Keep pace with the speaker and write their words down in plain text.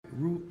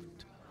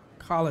roofed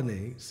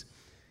colonnades.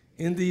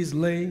 In these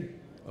lay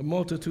a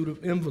multitude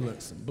of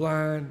invalids,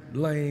 blind,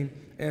 lame,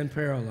 and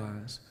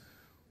paralyzed.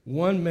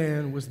 One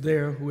man was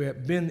there who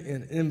had been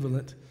an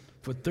invalid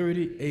for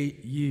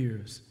 38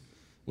 years.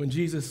 When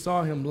Jesus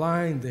saw him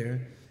lying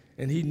there,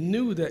 and he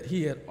knew that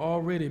he had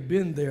already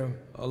been there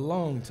a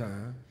long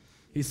time,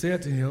 he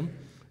said to him,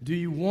 "Do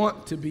you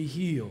want to be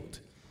healed?"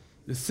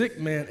 The sick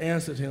man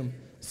answered him,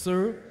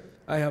 "Sir,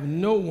 I have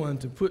no one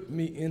to put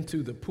me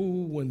into the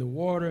pool when the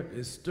water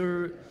is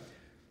stirred."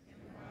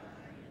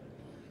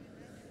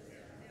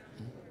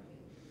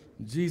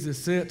 Jesus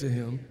said to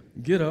him,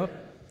 "Get up,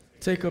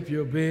 take up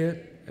your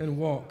bed, and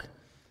walk."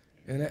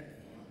 And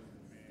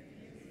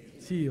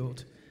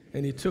healed,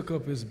 and he took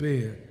up his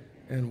bed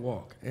and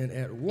walked. And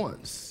at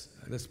once,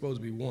 that's supposed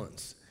to be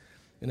once,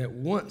 and at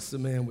once the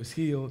man was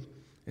healed,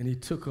 and he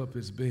took up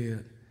his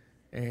bed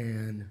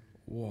and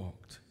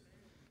walked.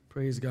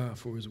 Praise God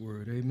for his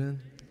word. Amen.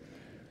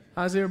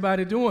 How's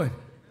everybody doing?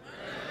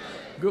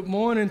 Good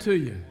morning to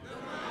you.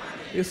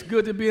 It's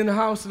good to be in the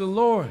house of the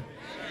Lord.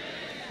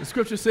 The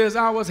scripture says,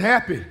 "I was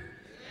happy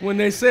when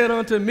they said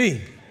unto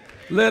me,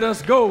 let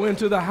us go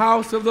into the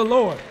house of the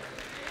Lord."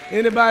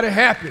 Anybody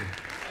happy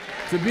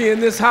to be in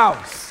this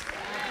house?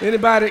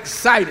 Anybody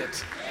excited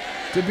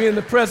to be in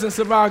the presence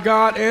of our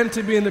God and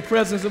to be in the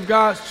presence of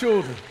God's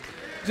children?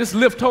 Just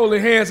lift holy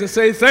hands and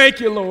say, "Thank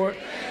you, Lord."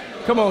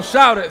 Come on,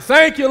 shout it.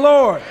 Thank you,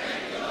 Lord.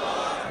 Thank you,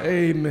 Lord.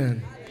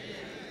 Amen.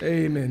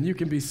 Amen. You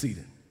can be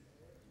seated.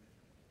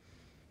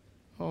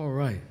 All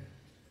right.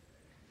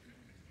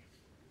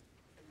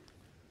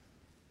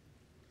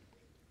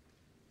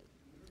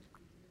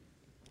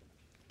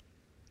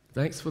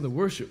 Thanks for the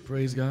worship,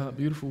 praise God.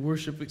 Beautiful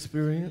worship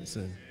experience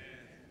and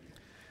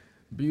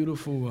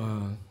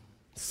beautiful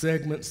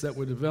segments that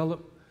were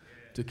developed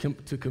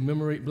to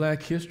commemorate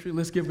Black history.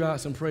 Let's give God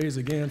some praise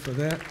again for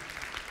that.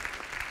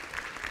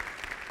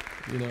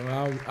 You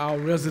know, our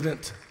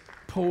resident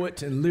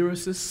poet and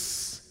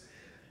lyricist,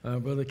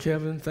 Brother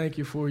Kevin, thank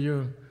you for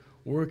your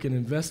work and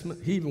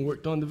investment. He even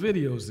worked on the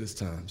videos this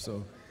time,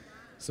 so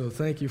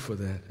thank you for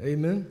that.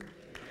 Amen.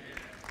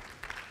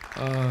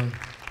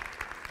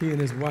 He and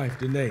his wife,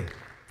 Danae.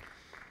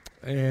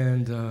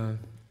 And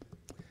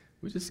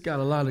we just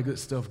got a lot of good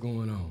stuff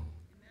going on.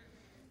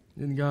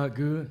 Isn't God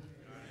good?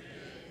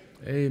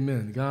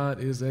 Amen. God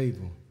is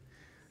able.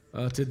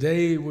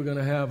 Today we're going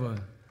to have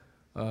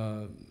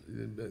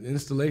an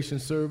installation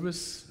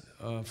service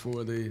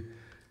for the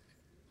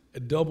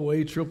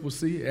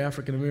AACCC,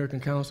 African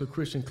American Council of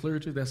Christian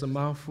Clergy. That's a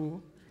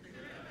mouthful.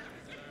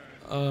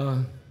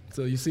 So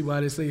you see why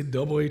they say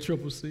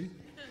AACCC?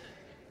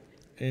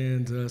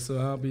 And so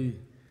I'll be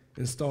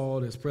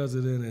installed as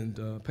president,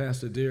 and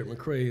Pastor Derek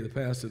McCrae, the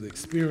pastor of the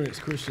Experience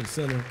Christian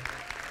Center,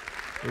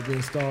 will be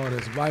installed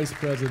as vice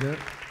president.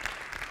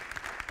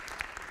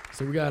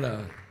 So we got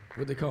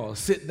what they call a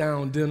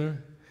sit-down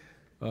dinner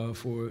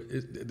for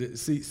it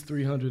seats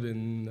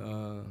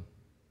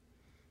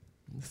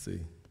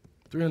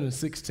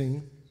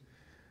 316.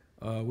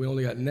 We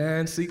only got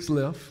 9 seats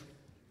left.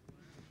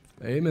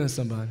 Amen,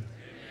 somebody. Amen.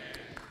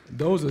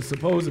 Those are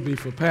supposed to be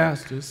for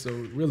pastors, so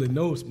really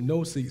no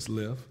seats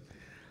left.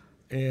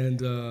 And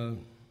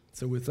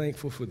so we're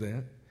thankful for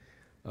that.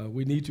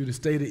 We need you to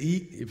stay to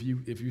eat.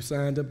 If you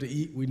signed up to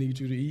eat, we need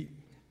you to eat.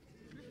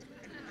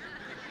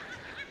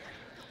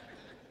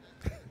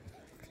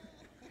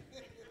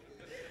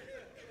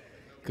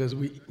 Because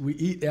we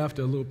eat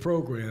after a little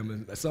program,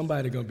 and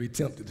somebody going to be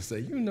tempted to say,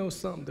 "You know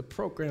something, the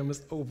program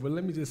is over.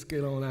 Let me just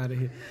get on out of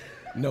here."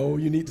 No,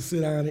 you need to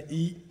sit down and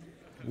eat.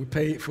 We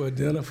paid for a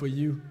dinner for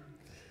you.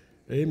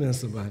 Amen,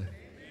 somebody.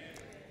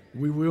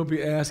 We will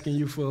be asking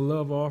you for a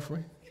love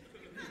offering.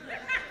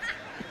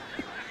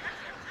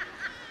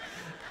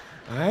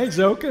 I ain't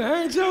joking.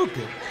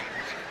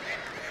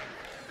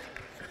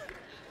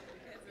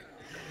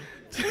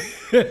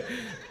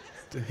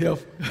 To help.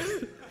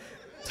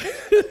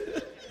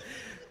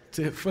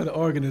 For the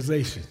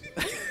organization.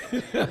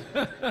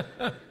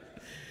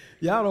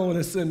 Y'all don't want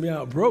to send me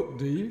out broke,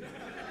 do you?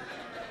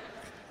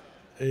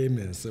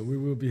 Amen. So we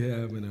will be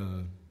having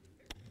a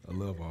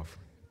love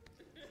offering.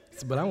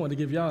 But I want to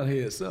give y'all a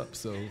heads up,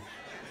 so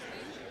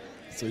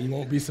you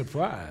won't be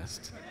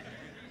surprised.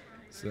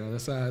 So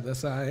that's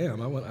how I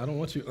am. I don't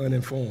want you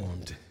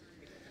uninformed.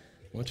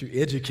 I want you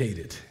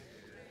educated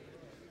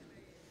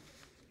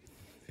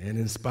and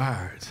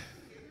inspired.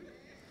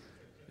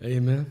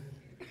 Amen.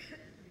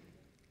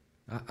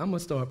 I'm gonna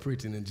start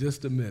preaching in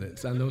just a minute.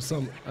 So I know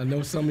some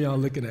of y'all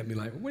looking at me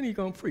like, "When are you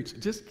gonna preach?"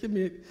 Just give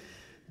me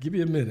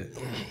a minute.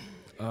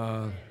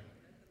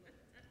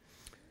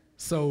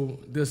 So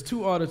there's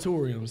 2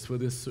 auditoriums for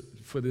this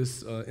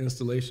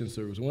installation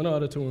service. One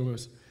auditorium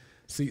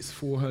seats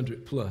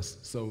 400 plus.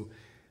 So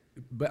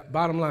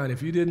bottom line,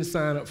 if you didn't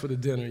sign up for the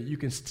dinner, you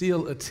can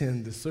still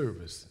attend the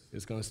service.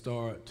 It's gonna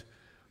start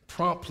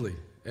promptly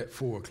at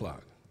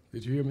 4:00.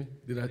 Did you hear me?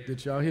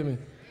 Did y'all hear me?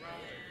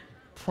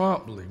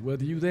 Promptly,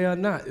 whether you're there or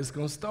not, it's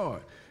going to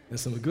start. And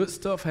some good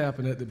stuff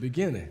happened at the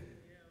beginning.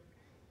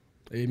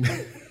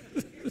 Amen.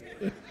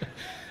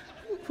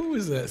 Who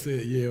is that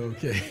said, "Yeah,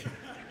 okay"?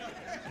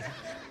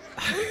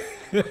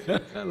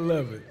 I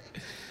love it.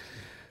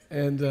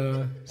 And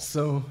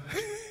so,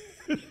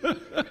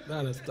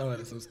 now I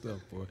started some stuff,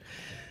 boy.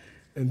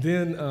 And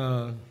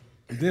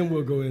then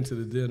we'll go into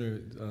the dinner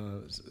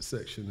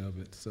section of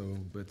it. So,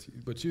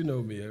 but you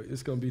know me,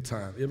 it's going to be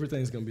time.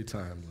 Everything's going to be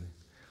timely.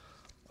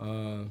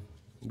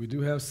 We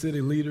do have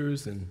city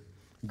leaders and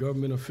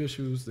government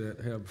officials that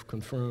have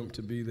confirmed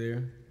to be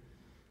there,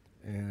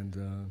 and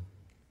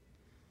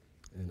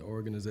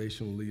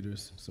organizational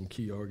leaders, some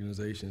key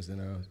organizations in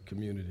our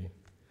community.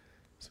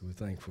 So we're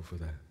thankful for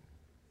that.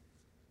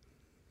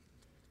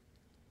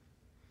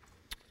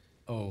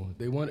 Oh,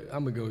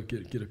 I'm gonna go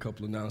get a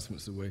couple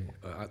announcements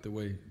out the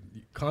way.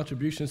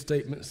 Contribution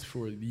statements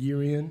for the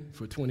year end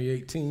for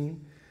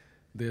 2018,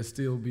 they'll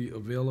still be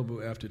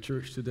available after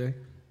church today.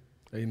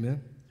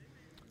 Amen.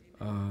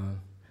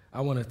 I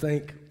want to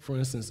thank, for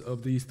instance,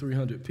 of these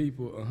 300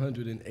 people,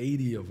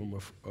 180 of them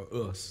are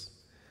us.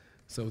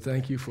 So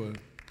thank you for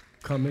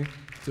coming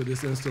to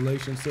this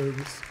installation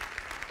service.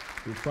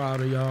 We're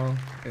proud of y'all,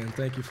 and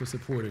thank you for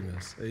supporting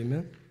us.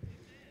 Amen.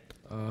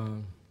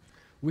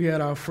 We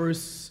had our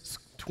first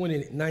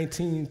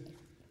 2019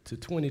 to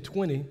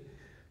 2020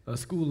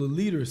 School of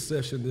Leaders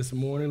session this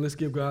morning. Let's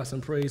give God some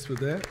praise for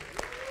that.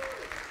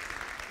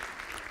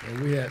 And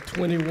we had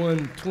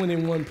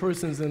 21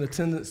 persons in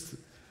attendance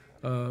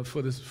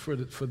for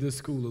this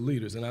School of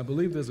Leaders, and I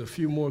believe there's a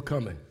few more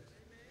coming.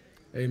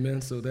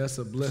 Amen. So that's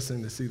a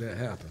blessing to see that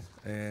happen,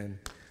 and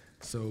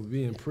so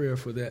be in prayer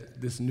for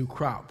this new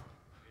crop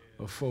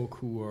of folk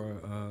who are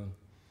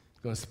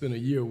going to spend a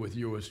year with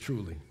yours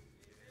truly.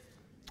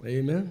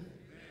 Amen.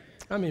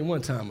 I mean,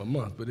 one time a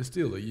month, but it's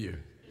still a year.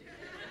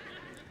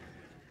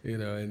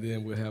 And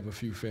then we'll have a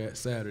few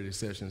Saturday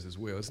sessions as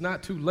well. It's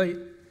not too late,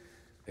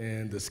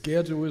 and the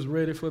schedule is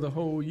ready for the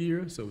whole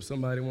year. So if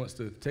somebody wants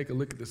to take a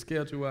look at the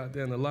schedule out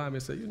there in the lobby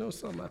and say, you know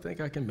something, I think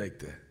I can make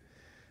that.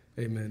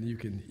 Amen. You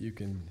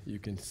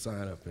can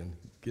sign up and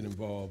get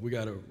involved. We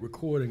got a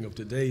recording of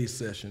today's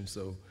session,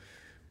 so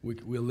we'll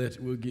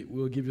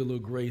give you a little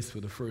grace for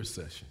the first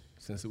session,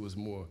 since it was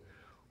more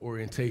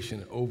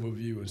orientation,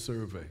 overview, and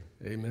survey.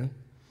 Amen.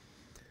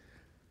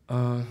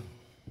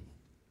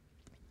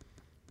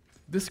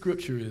 This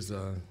scripture is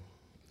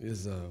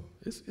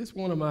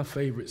one of my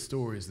favorite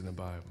stories in the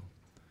Bible.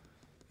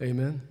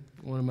 Amen.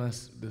 One of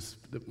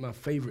my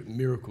favorite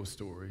miracle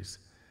stories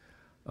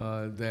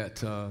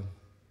that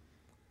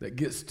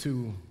gets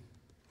to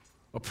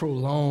a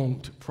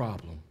prolonged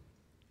problem.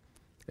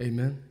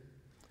 Amen.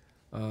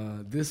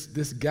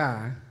 This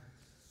guy,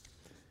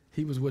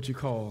 he was what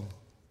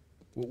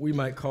we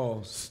might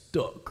call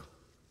stuck.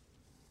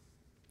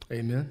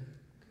 Amen.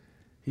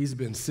 He's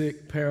been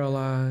sick,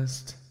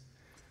 paralyzed.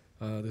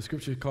 The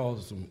scripture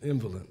calls them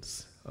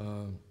invalids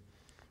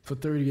for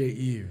 38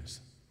 years.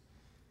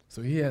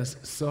 So he has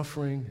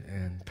suffering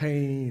and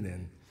pain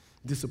and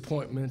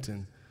disappointment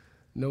and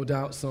no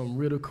doubt some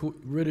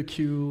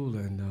ridicule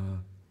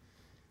and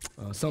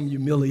some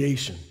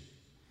humiliation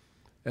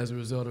as a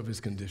result of his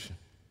condition.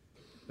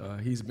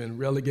 He's been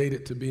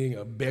relegated to being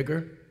a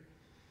beggar,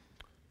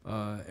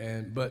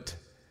 but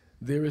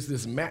there is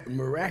this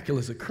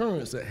miraculous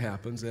occurrence that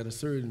happens at a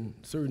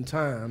certain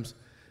times.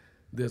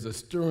 There's a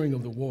stirring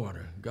of the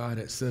water. God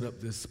had set up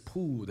this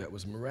pool that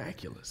was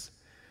miraculous,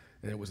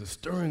 and it was a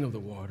stirring of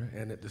the water,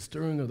 and at the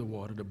stirring of the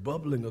water, the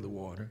bubbling of the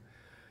water,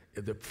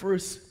 if the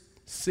first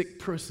sick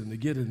person to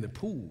get in the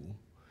pool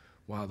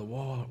while the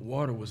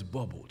water was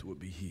bubbled would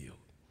be healed.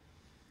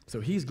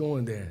 So he's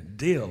going there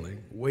daily,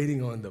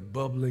 waiting on the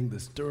bubbling, the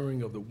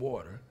stirring of the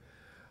water,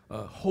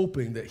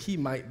 hoping that he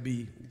might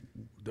be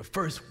the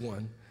first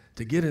one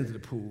to get into the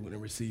pool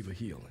and receive a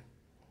healing.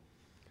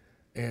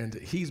 And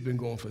he's been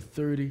going for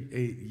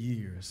 38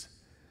 years.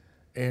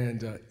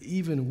 And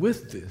even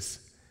with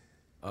this,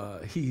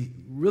 he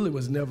really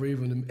was never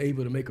even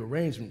able to make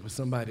arrangement for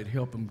somebody to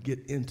help him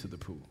get into the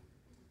pool.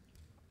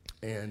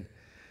 And,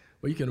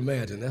 well, you can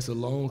imagine, that's a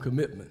long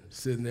commitment,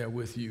 sitting there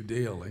with you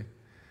daily.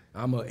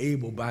 I'm an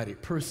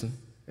able-bodied person,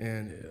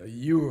 and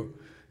you're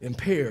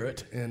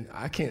impaired, and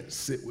I can't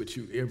sit with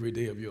you every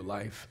day of your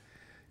life,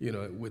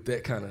 with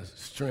that kind of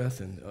strength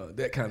and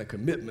that kind of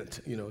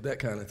commitment, that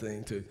kind of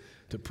thing to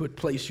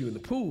place you in the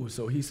pool.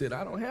 So he said,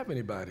 I don't have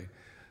anybody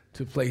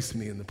to place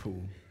me in the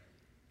pool.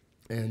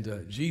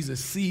 And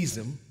Jesus sees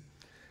him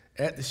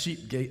at the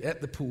sheep gate,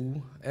 at the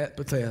pool, at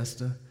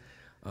Bethesda,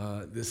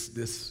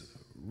 this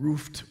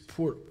roofed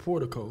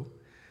portico,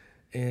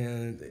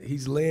 and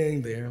he's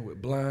laying there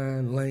with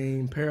blind,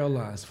 lame,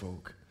 paralyzed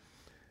folk.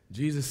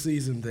 Jesus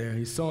sees him there.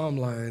 He saw him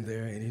lying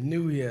there, and he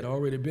knew he had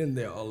already been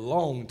there a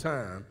long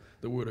time,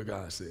 the Word of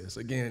God says.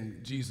 Again,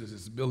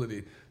 Jesus'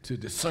 ability to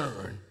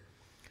discern.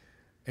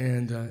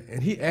 And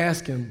he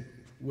asked him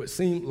what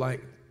seemed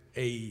like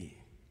this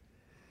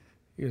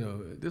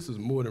is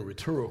more than a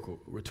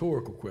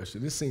rhetorical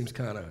question. This seems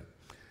kind of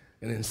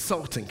an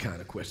insulting kind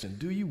of question.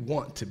 Do you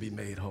want to be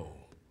made whole?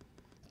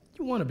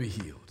 You want to be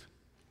healed.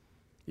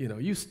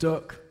 You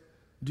stuck.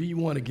 Do you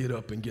want to get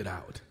up and get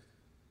out?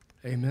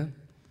 Amen.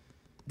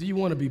 Do you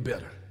want to be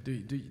better?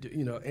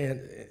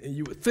 And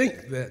you would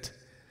think that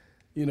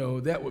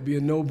that would be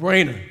a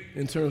no-brainer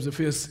in terms of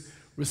his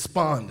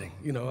responding,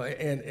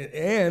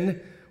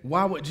 and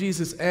why would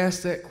Jesus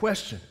ask that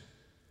question,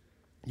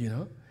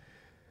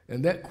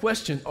 And that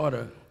question ought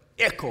to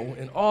echo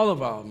in all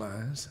of our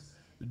minds.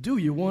 Do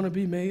you want to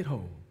be made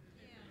whole?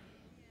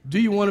 Do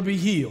you want to be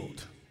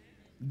healed?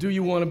 Do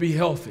you want to be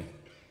healthy?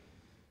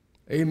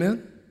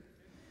 Amen?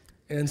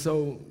 And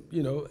so,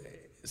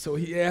 so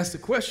he asked the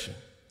question,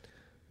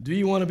 do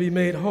you want to be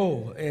made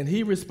whole? And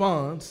he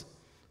responds,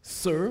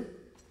 sir,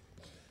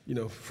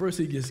 first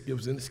he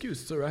gives an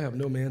excuse. Sir, I have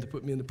no man to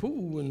put me in the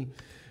pool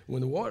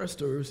when the water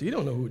stirs. He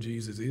don't know who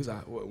Jesus is.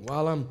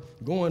 While I'm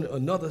going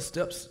another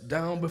steps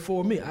down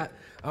before me, I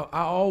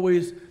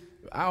always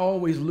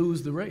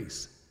lose the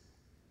race.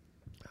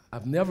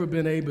 I've never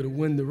been able to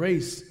win the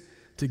race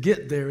to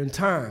get there in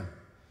time.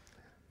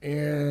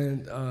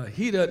 And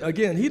he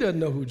doesn't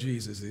know who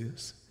Jesus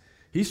is.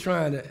 He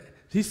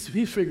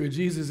figured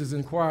Jesus is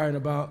inquiring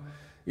about,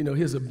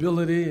 his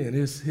ability and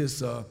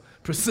his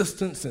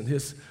persistence and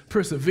his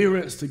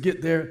perseverance to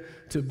get there,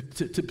 to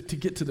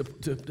get to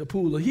the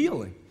pool of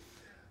healing.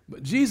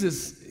 But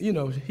Jesus,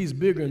 he's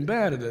bigger and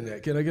badder than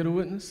that. Can I get a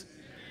witness?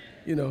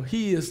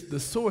 He is the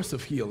source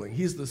of healing.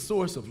 He's the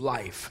source of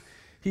life.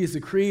 He is the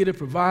creator,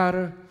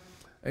 provider,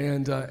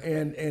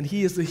 and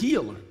he is the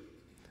healer.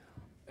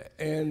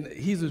 And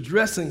he's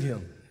addressing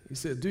him. He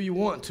said, do you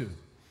want to?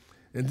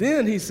 And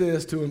then he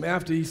says to him,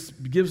 after he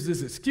gives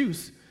this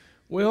excuse,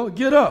 well,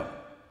 get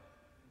up.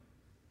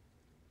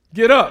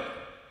 Get up.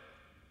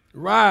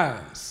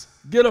 Rise.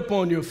 Get up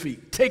on your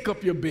feet. Take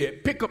up your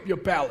bed. Pick up your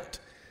pallet.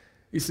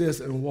 He says,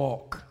 and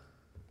walk.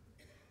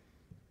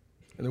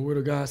 And the word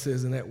of God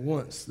says, and at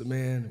once the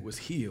man was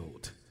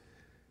healed,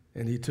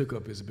 and he took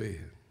up his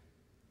bed.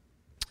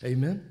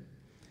 Amen?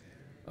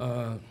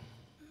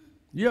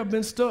 You ever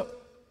been stuck?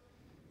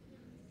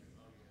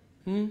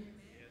 We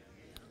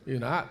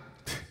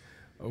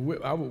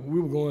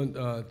were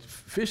going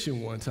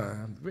fishing one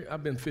time.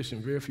 I've been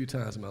fishing very few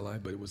times in my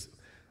life, but it was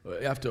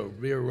after a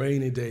very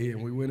rainy day,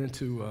 and we went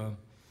into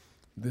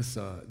this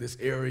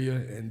area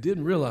and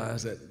didn't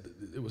realize that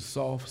it was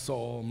soft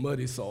soil,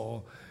 muddy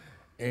soil,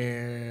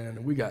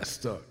 and we got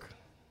stuck.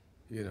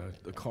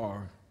 The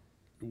car,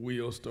 the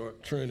wheels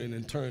start turning,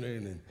 and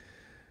and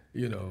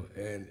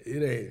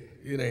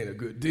it ain't a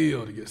good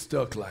deal to get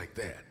stuck like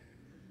that.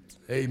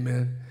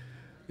 Amen.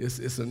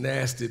 It's a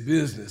nasty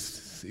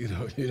business.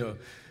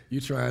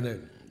 You're trying to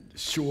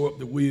shore up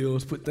the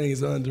wheels, put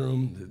things under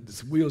them.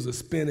 The wheels are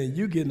spinning.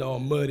 You're getting all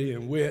muddy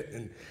and wet,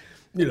 and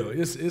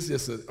it's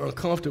just an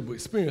uncomfortable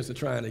experience of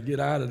trying to get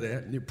out of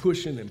that. And you're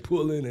pushing and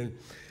pulling and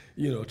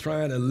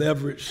trying to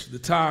leverage the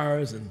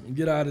tires and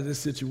get out of this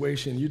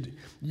situation. You're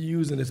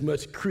using as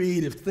much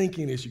creative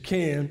thinking as you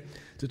can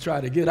to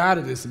try to get out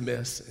of this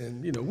mess.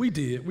 And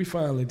we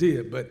finally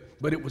did, but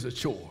it was a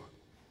chore.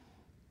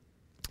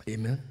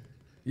 Amen.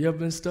 You ever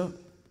been stuck?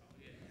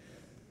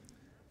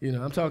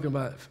 I'm talking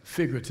about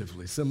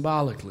figuratively,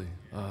 symbolically,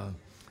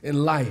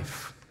 in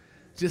life.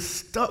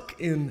 Just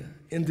stuck in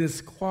this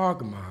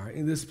quagmire,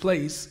 in this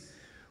place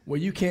where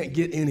you can't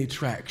get any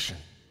traction.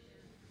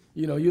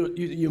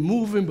 You're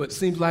moving, but it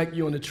seems like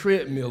you're on the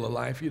treadmill of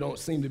life. You don't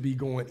seem to be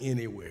going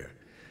anywhere.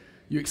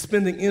 You're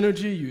expending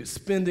energy, you're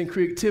expending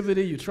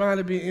creativity, you're trying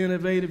to be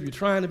innovative, you're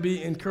trying to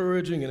be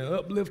encouraging and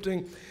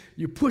uplifting.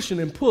 You're pushing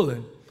and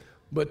pulling,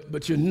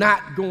 but you're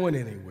not going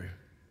anywhere.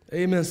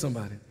 Amen,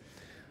 somebody.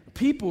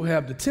 People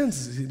have the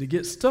tendency to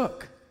get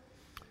stuck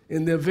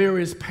in their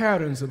various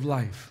patterns of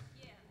life.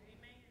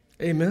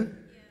 Yeah. Amen.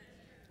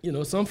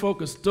 Yeah. Some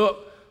folk are stuck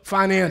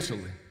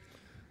financially.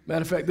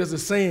 Matter of fact, there's a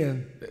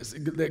saying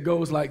that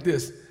goes like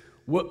this: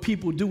 what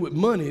people do with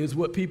money is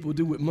what people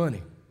do with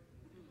money.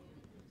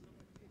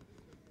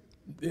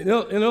 In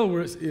other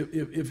words,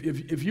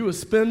 if you're a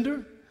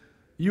spender,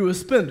 you're a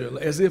spender.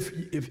 As if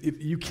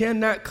you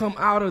cannot come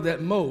out of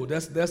that mode.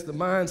 That's the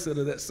mindset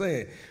of that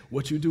saying.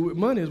 What you do with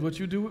money is what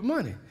you do with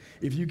money.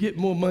 If you get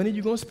more money,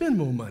 you're going to spend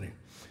more money.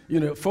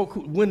 Folk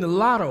who win the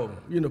lotto,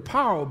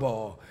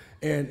 Powerball,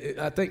 and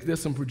I think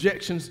there's some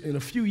projections in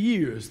a few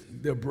years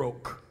they're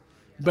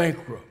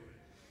bankrupt.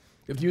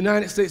 If the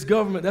United States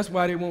government, that's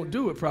why they won't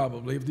do it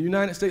probably. If the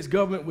United States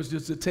government was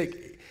just to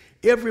take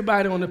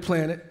everybody on the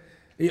planet,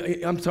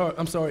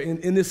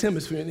 in this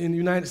hemisphere, in the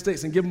United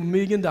States, and give them $1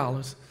 million,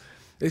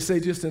 they say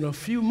just in a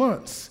few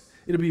months,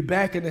 it'll be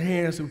back in the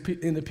hands of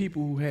the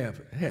people who have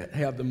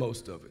the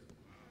most of it.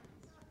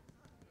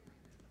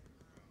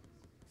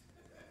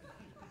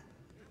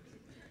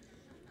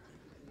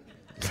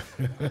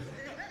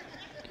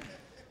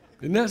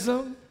 Isn't that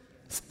something?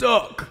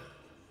 Stuck.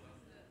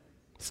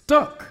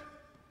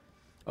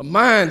 A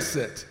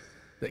mindset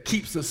that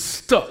keeps us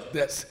stuck,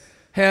 that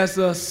has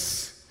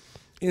us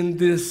in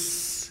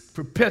this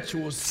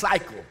perpetual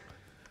cycle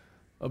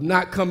of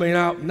not coming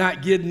out,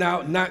 not getting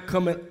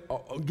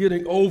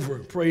over,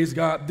 praise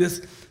God,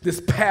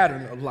 this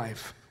pattern of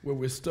life where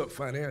we're stuck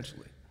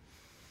financially.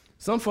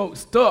 Some folks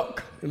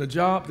stuck in a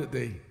job that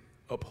they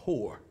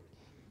abhor,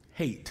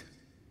 hate,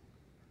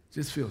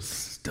 just feel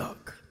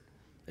stuck.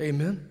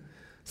 Amen.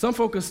 Some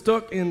folk are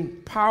stuck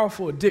in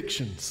powerful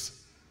addictions.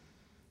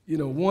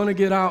 want to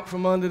get out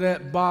from under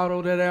that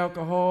bottle, that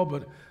alcohol,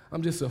 but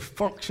I'm just a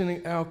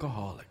functioning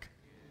alcoholic.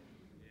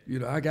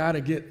 I got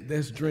to get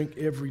this drink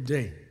every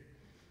day.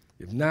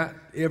 If not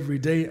every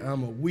day,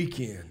 I'm a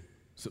weekend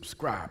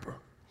subscriber.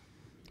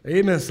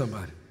 Amen,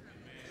 somebody.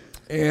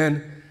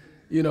 And,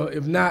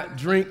 if not,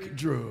 drink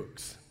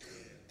drugs.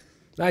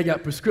 Now you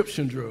got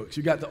prescription drugs.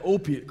 You got the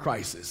opiate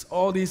crisis,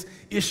 all these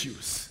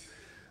issues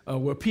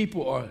where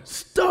people are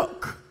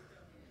stuck,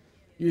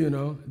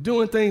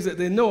 doing things that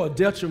they know are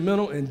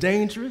detrimental and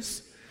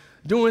dangerous,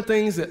 doing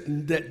things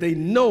that they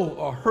know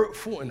are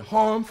hurtful and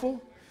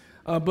harmful,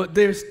 but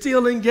they're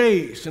still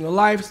engaged in a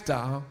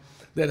lifestyle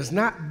that is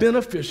not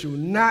beneficial,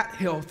 not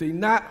healthy,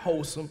 not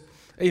wholesome.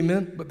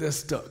 Amen? But they're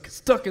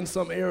stuck in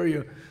some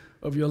area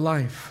of your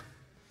life.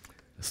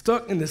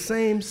 Stuck in the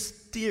same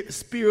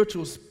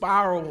spiritual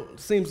spiral,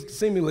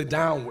 seemingly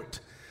downward,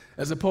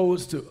 as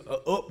opposed to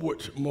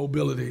upward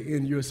mobility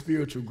in your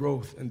spiritual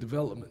growth and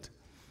development.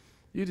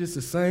 You're just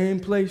the same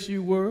place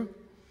you were,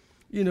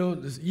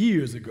 just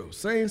years ago,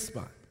 same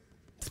spot,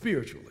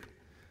 spiritually.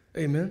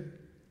 Amen?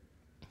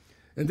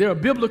 And there are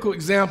biblical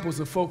examples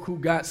of folk who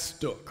got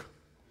stuck.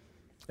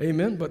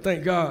 Amen? But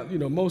thank God,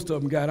 most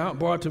of them got out.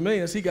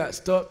 Bartimaeus, he got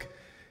stuck.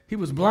 He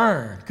was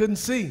blind, couldn't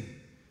see.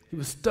 He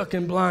was stuck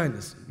in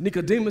blindness.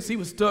 Nicodemus, he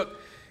was stuck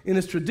in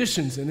his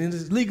traditions and in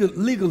his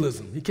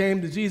legalism. He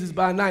came to Jesus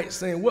by night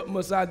saying, "What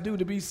must I do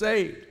to be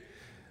saved?"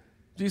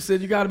 Jesus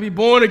said, "You got to be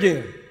born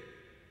again."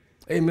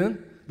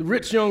 Amen. The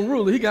rich young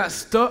ruler, he got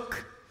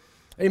stuck.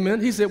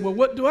 Amen. He said, "Well,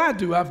 what do I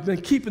do? I've been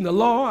keeping the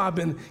law. I've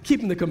been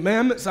keeping the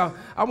commandments. I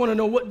want to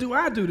know, what do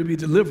I do to be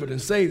delivered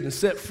and saved and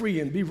set free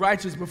and be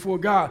righteous before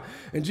God?"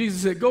 And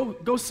Jesus said,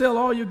 go sell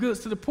all your goods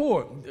to the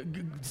poor.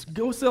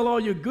 Go sell all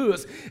your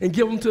goods and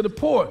give them to the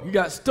poor. You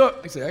got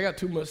stuck. He said, "I got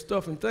too much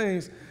stuff and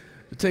things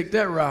to take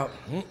that route.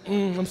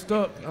 I'm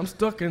stuck. I'm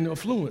stuck in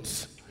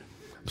affluence.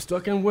 I'm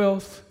stuck in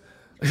wealth."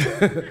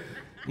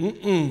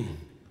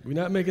 We're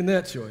not making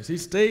that choice. He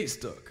stayed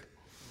stuck.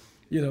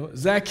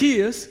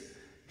 Zacchaeus,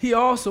 he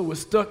also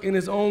was stuck in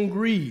his own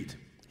greed.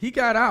 He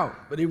got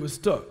out, but he was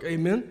stuck.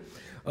 Amen.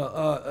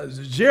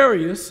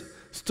 Jairus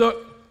stuck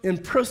in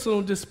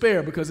personal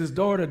despair because his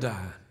daughter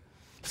died.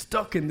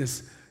 Stuck in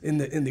this, in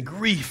the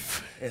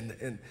grief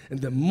and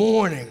the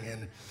mourning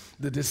and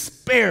the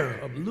despair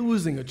of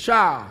losing a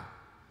child.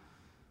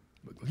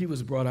 But he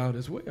was brought out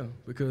as well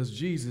because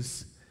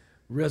Jesus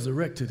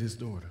resurrected his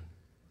daughter.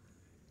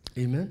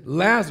 Amen.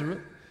 Lazarus,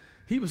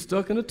 he was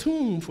stuck in a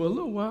tomb for a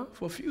little while,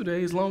 for a few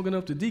days, long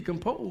enough to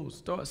decompose,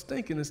 start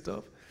stinking and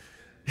stuff.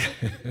 I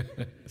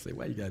say,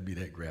 why you got to be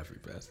that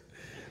graphic, Pastor?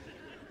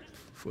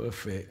 For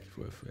effect.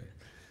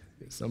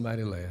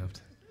 Somebody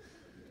laughed.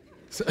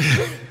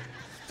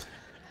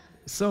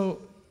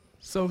 So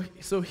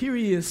here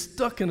he is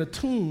stuck in a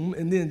tomb,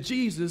 and then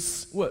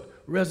Jesus,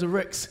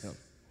 resurrects him.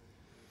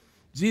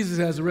 Jesus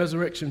has a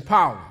resurrection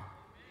power.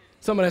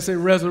 Somebody say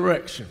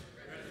resurrection.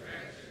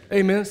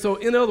 Amen. So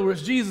in other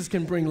words, Jesus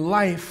can bring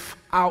life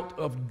out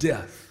of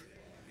death.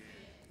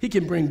 He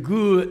can bring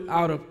good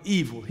out of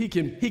evil. He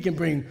can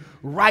bring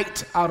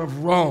right out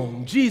of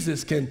wrong.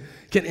 Jesus can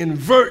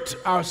invert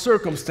our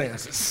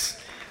circumstances.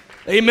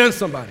 Amen,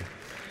 somebody.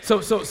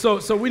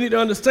 So we need to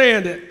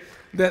understand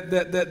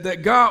that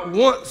God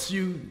wants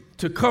you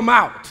to come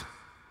out.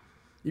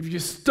 If you're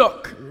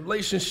stuck,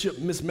 relationship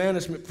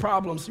mismanagement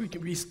problems, you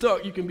can be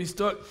stuck. You can be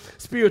stuck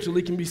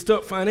spiritually, you can be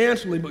stuck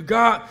financially, but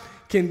God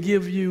can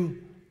give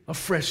you a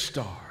fresh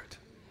start.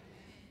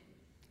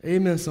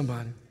 Amen,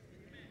 somebody.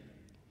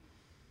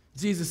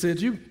 Jesus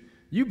said,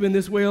 you've been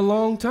this way a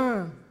long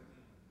time.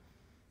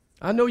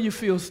 I know you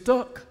feel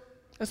stuck.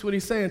 That's what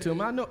he's saying to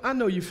him. I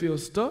know you feel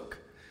stuck.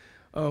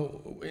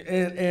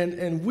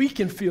 And we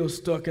can feel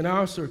stuck in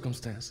our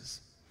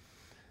circumstances.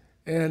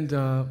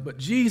 But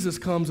Jesus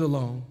comes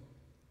along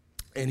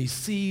and he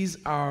sees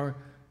our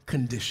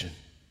condition.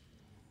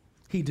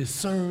 He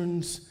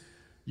discerns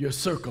your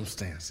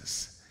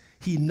circumstances.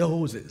 He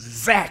knows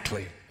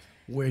exactly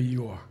where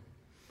you are.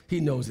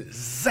 He knows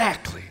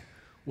exactly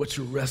what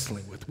you're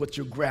wrestling with, what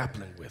you're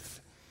grappling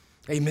with.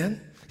 Amen?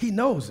 He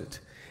knows it.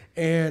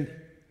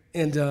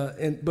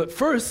 But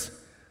first,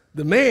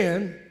 the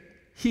man,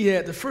 he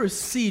had to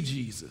first see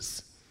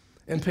Jesus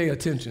and pay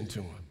attention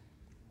to him.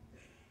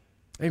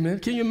 Amen?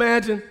 Can you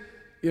imagine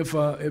if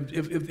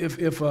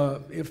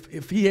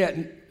he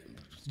hadn't,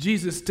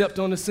 Jesus stepped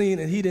on the scene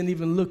and he didn't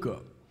even look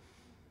up?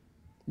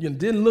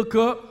 Didn't look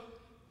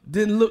up,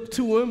 didn't look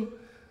to him,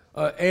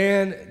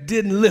 and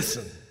didn't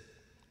listen.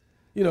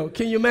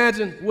 Can you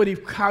imagine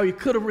how he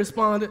could have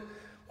responded?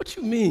 What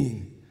you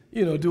mean,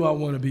 do I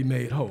want to be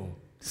made whole?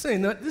 This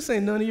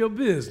ain't none of your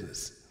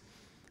business.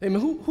 Amen.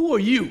 Who are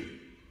you?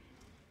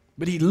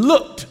 But he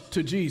looked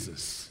to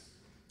Jesus,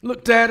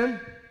 looked at him,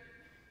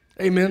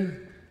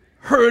 amen,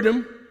 heard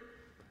him,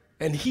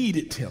 and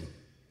heeded him.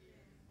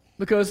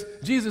 Because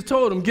Jesus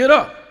told him, get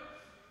up,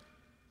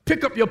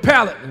 pick up your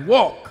pallet and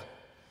walk.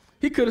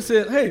 He could have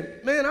said, hey,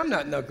 man, I'm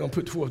not going to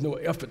put forth no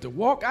effort to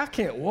walk. I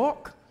can't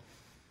walk.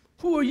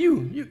 Who are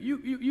you?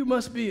 You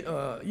must be,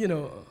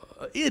 an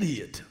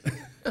idiot.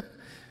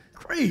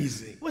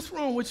 crazy. What's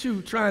wrong with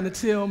you trying to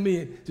tell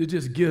me to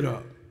just get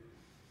up?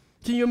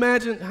 Can you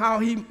imagine how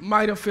he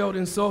might have felt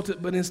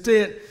insulted, but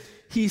instead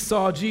he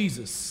saw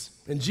Jesus,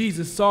 and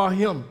Jesus saw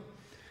him.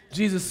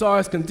 Jesus saw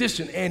his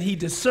condition, and he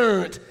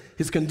discerned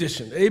his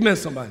condition. Amen,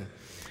 somebody.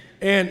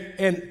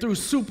 And through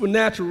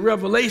supernatural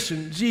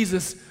revelation,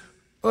 Jesus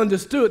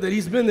understood that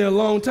he's been there a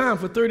long time,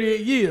 for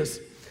 38 years.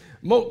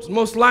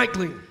 Most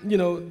likely,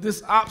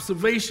 this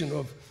observation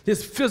of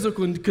his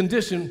physical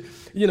condition,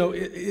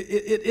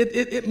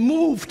 it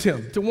moved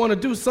him to want to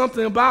do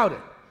something about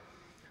it.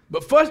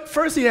 But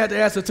first he had to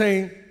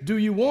ascertain, do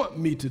you want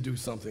me to do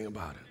something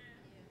about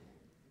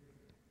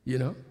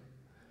it?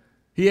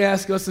 He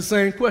asked us the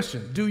same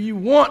question. Do you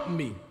want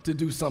me to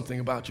do something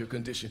about your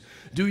condition?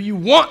 Do you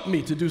want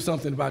me to do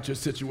something about your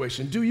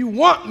situation? Do you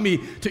want me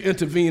to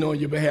intervene on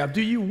your behalf?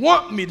 Do you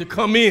want me to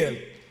come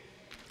in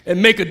and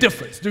make a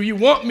difference? Do you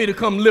want me to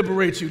come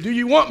liberate you? Do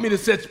you want me to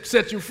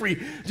set you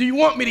free? Do you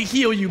want me to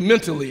heal you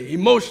mentally,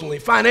 emotionally,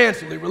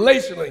 financially,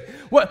 relationally?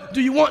 What?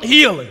 Do you want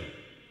healing?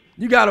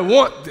 You got to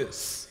want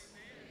this.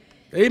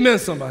 Amen,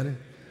 somebody.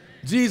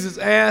 Jesus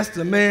asked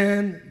the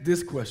man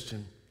this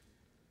question.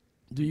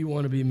 Do you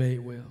want to be made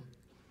well?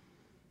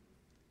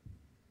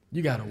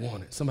 You got to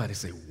want it. Somebody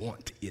say,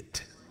 want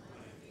it.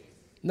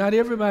 Not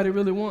everybody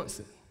really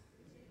wants it.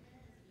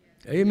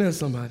 Amen,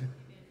 somebody.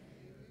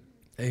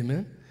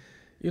 Amen.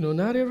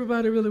 Not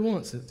everybody really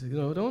wants it.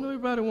 Don't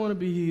everybody want to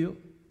be healed?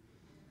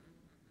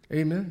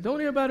 Amen.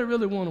 Don't everybody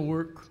really want to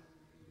work?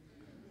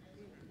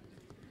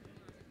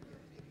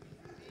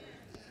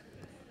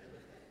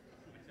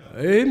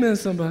 Amen,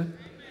 somebody.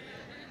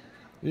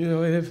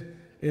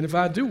 And if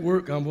I do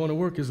work, I'm going to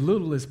work as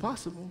little as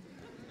possible.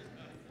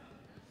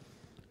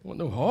 I want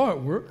no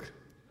hard work.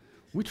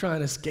 We're trying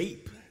to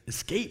escape,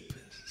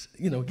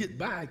 get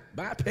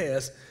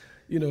bypass,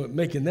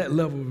 making that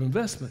level of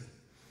investment.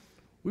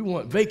 We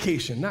want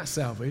vacation, not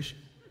salvation.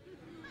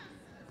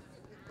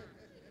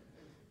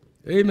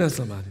 Amen,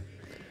 somebody.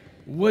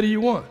 What do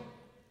you want?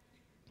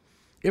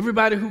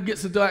 Everybody who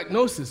gets a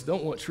diagnosis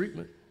don't want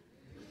treatment.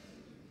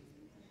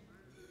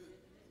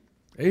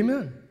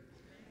 Amen.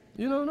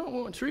 Don't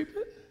want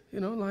treatment.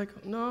 No, I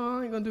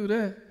ain't going to do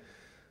that.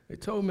 They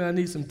told me I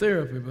need some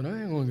therapy, but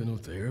I ain't going to get no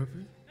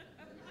therapy.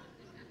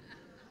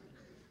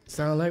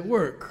 Sound like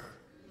work.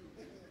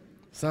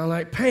 Sound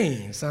like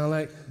pain. Sound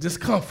like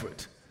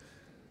discomfort.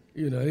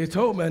 They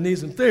told me I need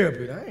some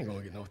therapy. I ain't going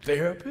to get no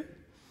therapy.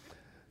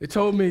 They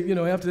told me,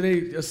 after they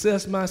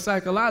assessed my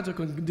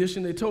psychological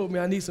condition, they told me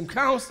I need some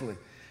counseling.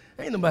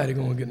 Ain't nobody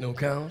going to get no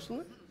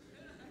counseling.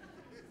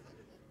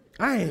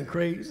 I ain't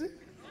crazy.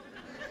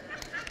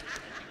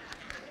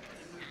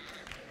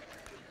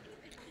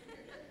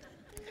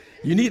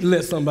 You need to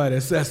let somebody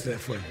assess that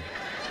for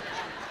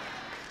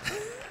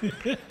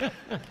you.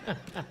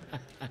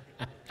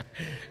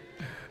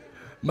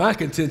 My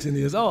contention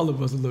is all of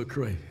us a little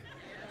crazy.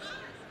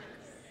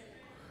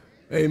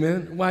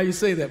 Amen. Why you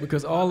say that?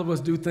 Because all of us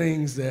do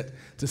things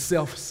to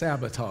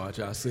self-sabotage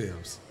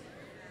ourselves.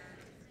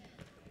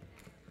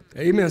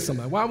 Amen,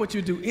 somebody. Why would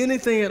you do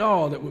anything at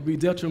all that would be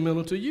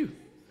detrimental to you?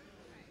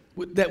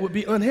 That would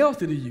be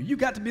unhealthy to you? You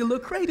got to be a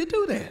little crazy to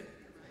do that.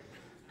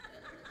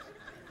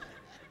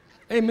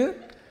 Amen.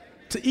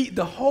 To eat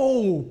the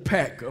whole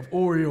pack of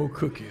Oreo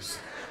cookies.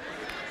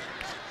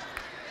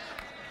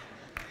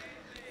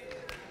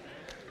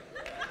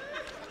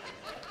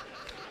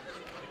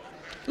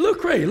 Look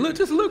crazy.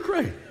 Just look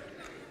crazy.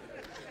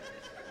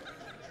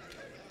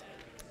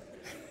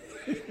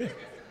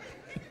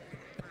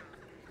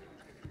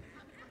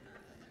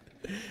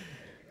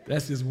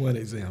 That's just one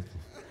example.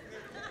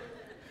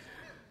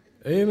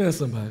 Amen,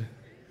 somebody.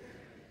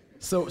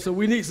 So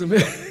we need some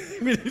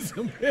help. We need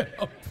some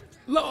help.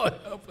 Lord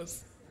help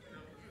us.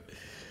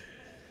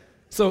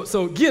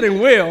 So getting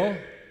well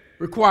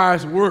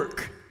requires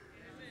work.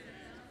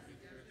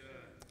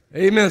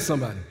 Amen,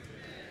 somebody.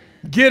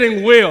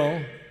 Getting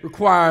well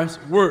requires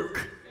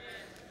work.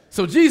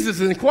 So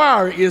Jesus'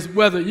 inquiry is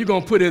whether you're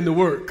going to put in the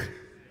work.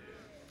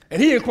 And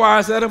he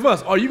inquires that of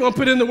us. Are you going to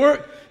put in the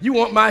work? You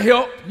want my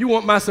help? You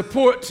want my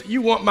support?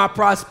 You want my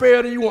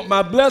prosperity? You want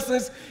my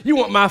blessings? You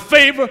want my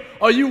favor?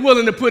 Are you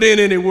willing to put in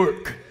any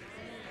work?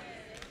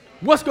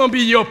 What's going to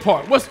be your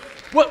part? What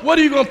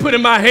are you going to put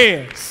in my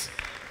hands?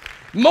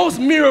 Most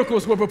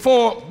miracles were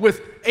performed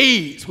with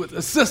aids, with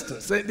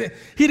assistance.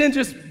 He didn't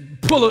just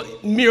pull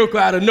a miracle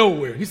out of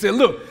nowhere. He said,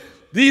 look,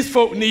 these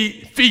folk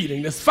need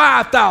feeding. There's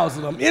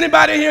 5,000 of them.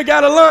 Anybody here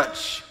got a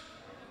lunch?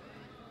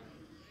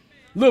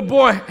 Little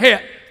boy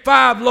had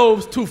 5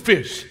 loaves, 2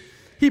 fish.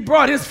 He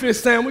brought his fish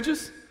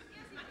sandwiches.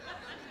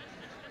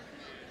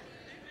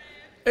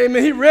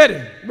 Amen. He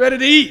ready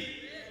to eat.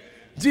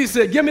 Jesus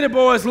said, give me the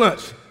boy's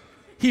lunch.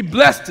 He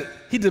blessed it.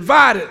 He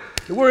divided.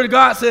 The word of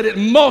God said it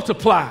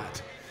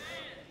multiplied.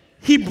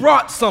 He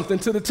brought something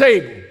to the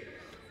table.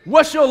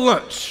 What's your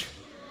lunch?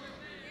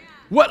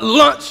 What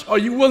lunch are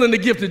you willing to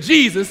give to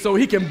Jesus so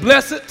he can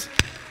bless it,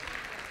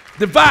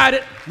 divide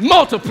it,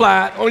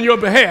 multiply it on your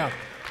behalf?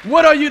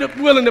 What are you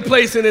willing to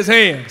place in his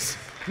hands?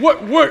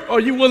 What work are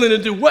you willing to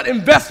do? What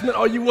investment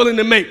are you willing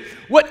to make?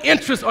 What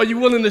interest are you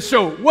willing to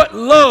show? What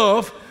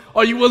love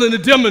are you willing to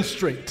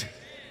demonstrate?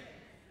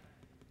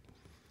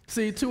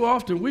 See, too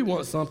often we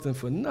want something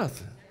for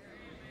nothing.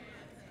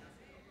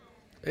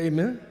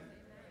 Amen.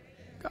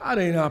 God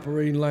ain't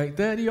operating like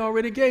that. He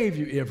already gave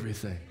you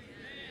everything.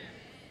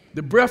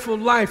 The breath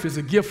of life is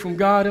a gift from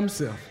God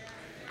himself.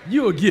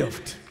 You're a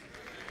gift.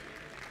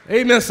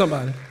 Amen,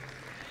 somebody.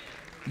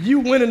 You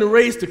win in the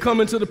race to come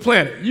into the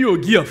planet. You're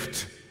a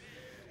gift.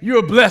 You're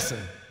a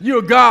blessing. You're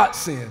a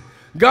godsend.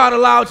 God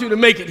allowed you to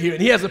make it here,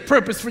 and he has a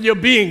purpose for your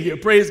being here.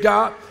 Praise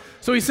God.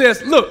 So he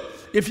says, look,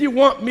 if you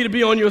want me to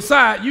be on your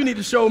side, you need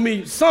to show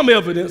me some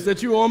evidence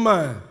that you're on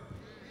mine.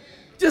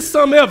 Just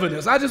some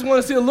evidence. I just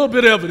want to see a little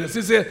bit of evidence.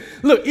 He said,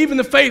 look, even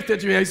the faith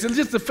that you have, he said,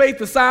 just the faith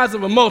the size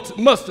of a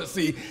mustard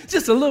seed,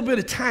 just a little bit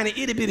of tiny,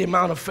 itty-bitty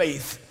amount of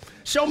faith.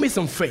 Show me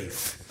some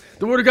faith.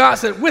 The Word of God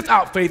said,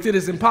 without faith, it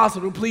is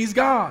impossible to please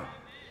God.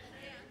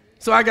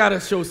 So I got to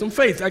show some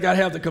faith. I got to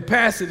have the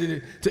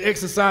capacity to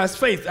exercise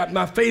faith.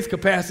 My faith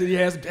capacity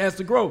has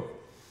to grow.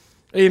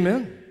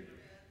 Amen.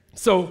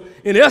 So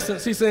in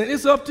essence, he's saying,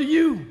 it's up to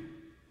you.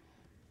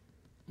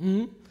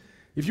 Mm-hmm.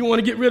 If you want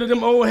to get rid of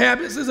them old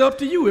habits, it's up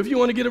to you. If you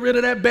want to get rid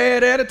of that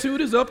bad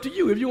attitude, it's up to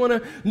you. If you want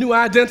a new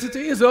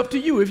identity, it's up to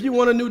you. If you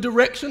want a new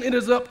direction, it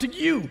is up to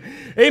you.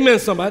 Amen,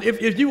 somebody.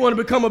 If you want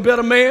to become a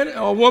better man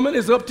or woman,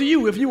 it's up to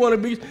you. If you want to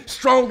be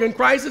strong in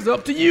Christ, it's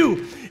up to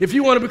you. If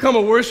you want to become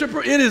a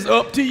worshiper, it is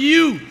up to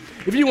you.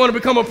 If you want to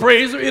become a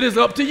praiser, it is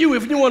up to you.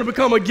 If you want to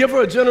become a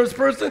giver, a generous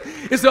person,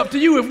 it's up to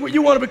you. If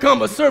you want to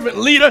become a servant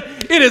leader,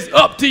 it is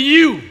up to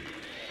you.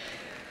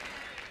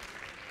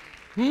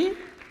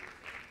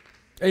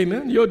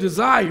 Amen. Your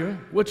desire,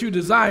 what you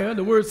desire,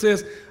 the word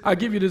says, I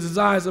give you the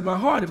desires of my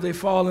heart if they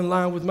fall in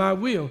line with my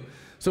will.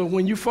 So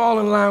when you fall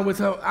in line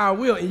with our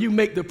will and you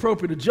make the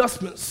appropriate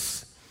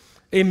adjustments,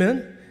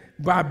 amen,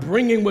 by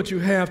bringing what you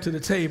have to the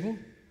table,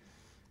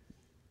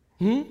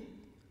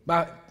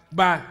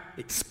 by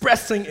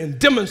expressing and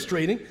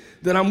demonstrating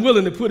that I'm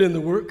willing to put in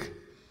the work,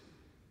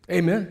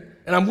 amen,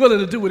 and I'm willing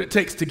to do what it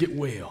takes to get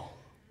well.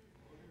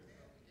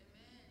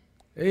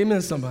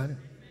 Amen, somebody.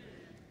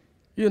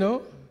 You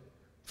know,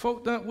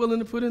 folk not willing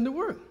to put in the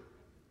work.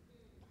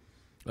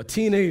 A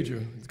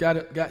teenager has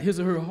got his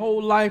or her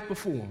whole life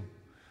before them,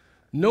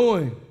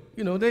 knowing,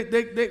 you know,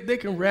 they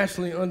can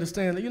rationally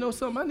understand that, you know,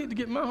 something, I need to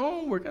get my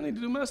homework, I need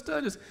to do my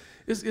studies.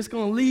 It's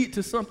going to lead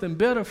to something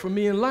better for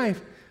me in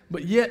life,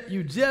 but yet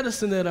you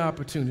jettison that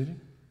opportunity.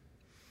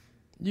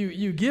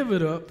 You give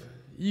it up.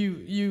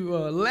 You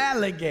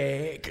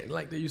lallygag,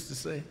 like they used to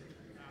say.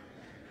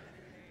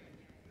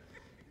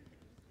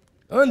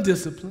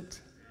 Undisciplined.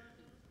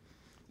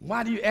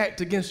 Why do you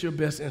act against your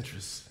best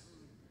interests?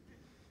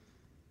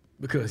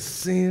 Because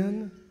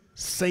sin,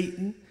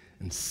 Satan,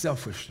 and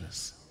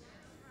selfishness.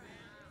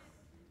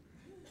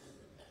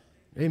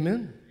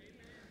 Amen.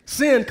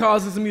 Sin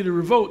causes me to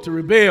revolt, to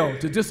rebel,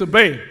 to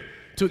disobey,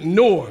 to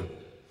ignore.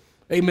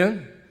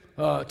 Amen.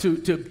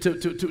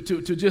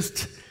 To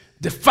just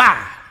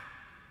defy.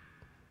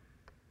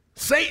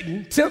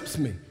 Satan tempts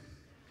me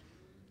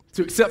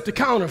to accept the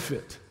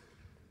counterfeit.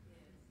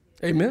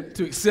 Amen.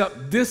 To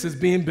accept this as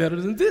being better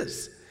than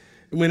this.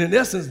 When in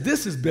essence,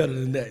 this is better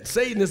than that.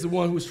 Satan is the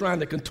one who's trying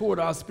to contort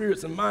our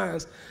spirits and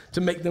minds to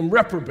make them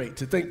reprobate,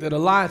 to think that a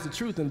lie is the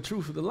truth and the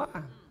truth is the lie.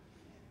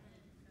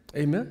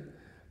 Amen.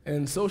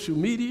 And social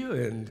media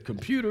and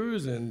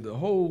computers and the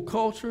whole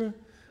culture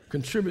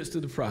contributes to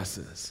the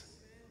process.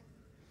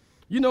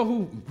 You know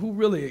who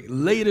really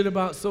elated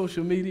about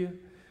social media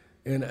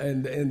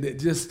and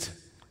just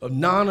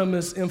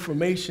anonymous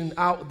information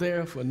out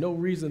there for no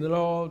reason at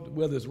all,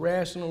 whether it's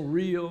rational,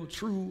 real,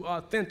 true,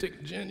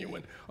 authentic,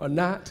 genuine, or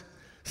not?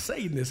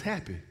 Satan is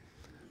happy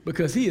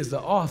because he is the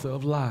author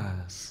of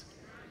lies.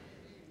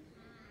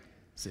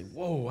 Say,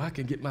 whoa, I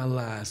can get my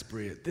lies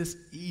spread this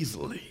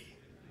easily.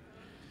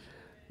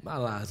 My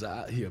lies are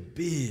out here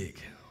big,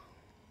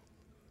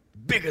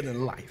 bigger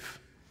than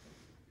life.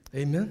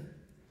 Amen.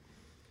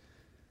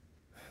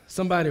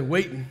 Somebody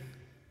waiting.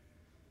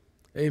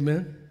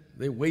 Amen.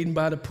 They waiting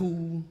by the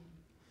pool,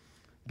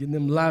 getting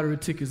them lottery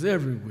tickets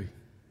every week.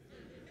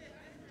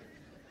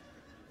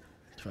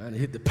 Trying to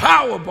hit the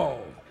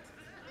Powerball.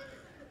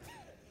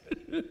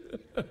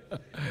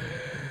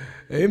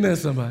 Amen,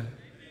 somebody.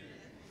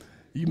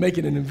 You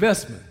making an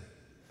investment,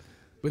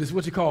 but it's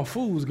what you call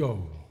fool's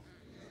gold.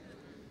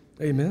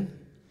 Amen.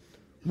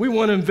 We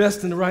want to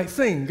invest in the right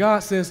thing. God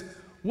says,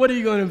 what are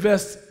you going to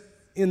invest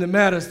in the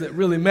matters that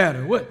really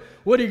matter? What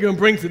are you going to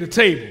bring to the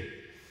table?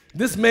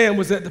 This man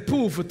was at the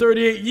pool for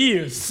 38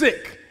 years,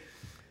 sick,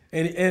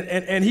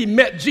 and he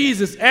met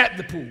Jesus at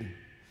the pool.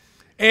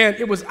 And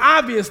it was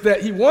obvious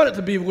that he wanted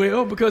to be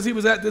well because he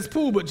was at this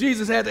pool, but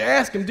Jesus had to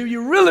ask him, do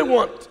you really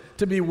want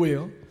to be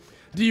well?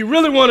 Do you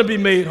really want to be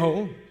made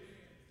whole?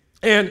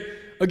 And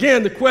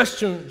again, the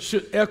question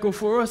should echo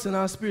for us in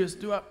our spirits,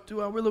 do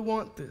I really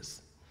want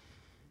this?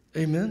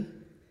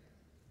 Amen?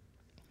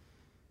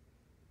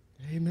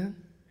 Amen?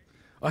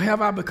 Or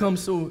have I become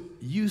so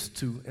used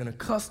to and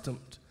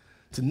accustomed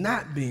to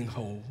not being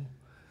whole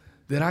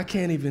that I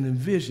can't even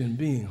envision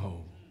being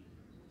whole.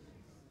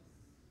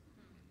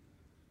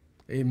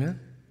 Amen.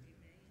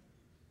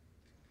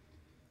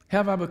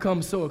 Have I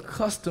become so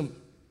accustomed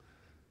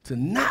to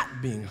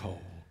not being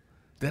whole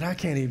that I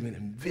can't even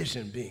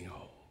envision being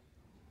whole?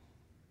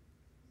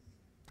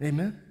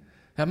 Amen.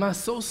 Am I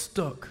so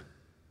stuck,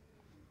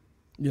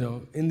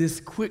 in this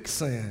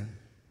quicksand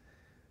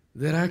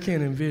that I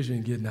can't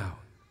envision getting out?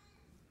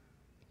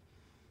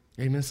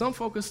 Amen. Some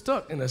folk are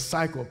stuck in a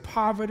cycle of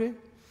poverty,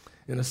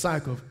 in a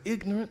cycle of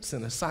ignorance,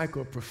 in a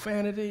cycle of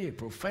profanity and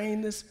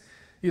profaneness.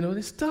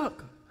 They're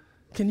stuck.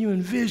 Can you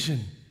envision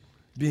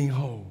being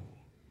whole?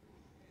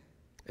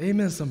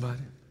 Amen,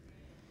 somebody.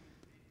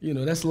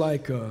 That's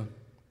like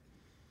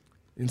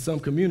in some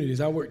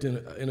communities. I worked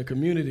in a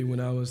community when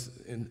I was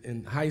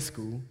in high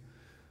school.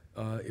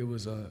 It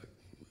was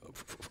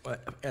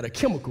at a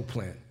chemical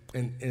plant.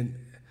 And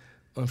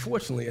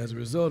unfortunately, as a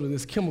result of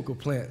this chemical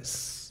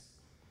plant's,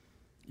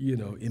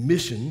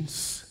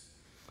 emissions,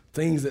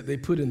 things that they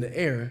put in the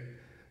air,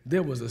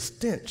 there was a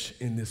stench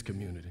in this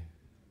community.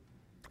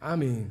 I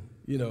mean,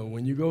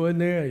 when you go in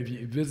there, if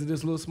you visit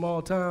this little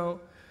small town,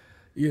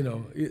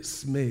 it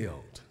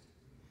smelled.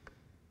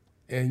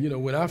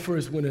 And, when I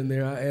first went in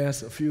there, I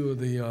asked a few of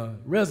the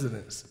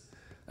residents,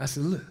 I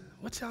said, look,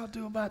 what y'all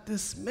do about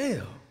this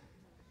smell?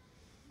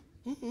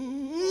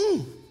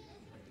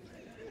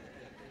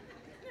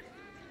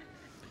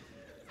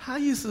 How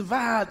you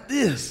survive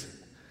this?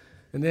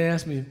 And they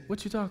asked me,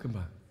 what you talking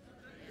about?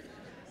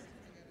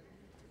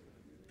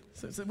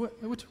 So I said,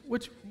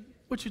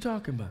 what you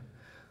talking about?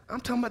 I'm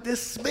talking about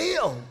this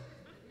smell.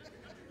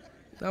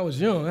 I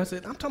was young. I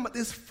said, I'm talking about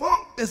this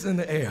funk that's in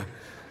the air.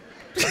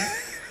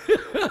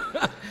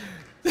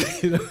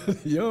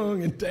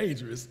 Young and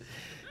dangerous.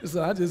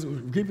 So I just was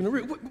keeping it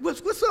real.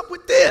 What's up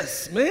with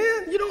this,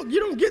 man? You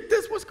don't get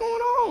this? What's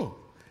going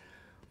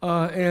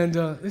on? And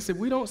they said,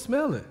 we don't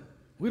smell it.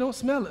 We don't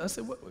smell it. I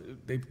said, what?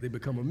 They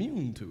become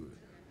immune to it.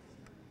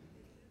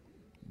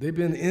 They've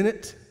been in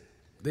it.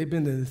 They've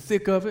been in the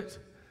thick of it.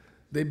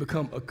 They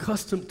become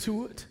accustomed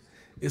to it.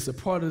 It's a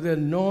part of their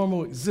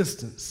normal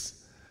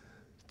existence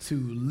to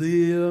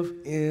live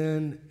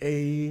in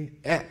an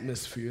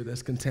atmosphere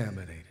that's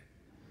contaminated.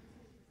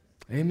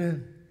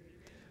 Amen.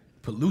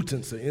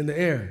 Pollutants are in the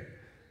air.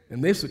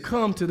 And they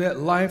succumb to that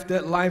life,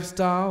 that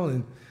lifestyle,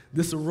 and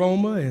this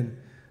aroma, and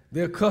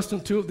they're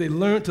accustomed to it. They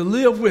learn to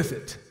live with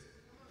it.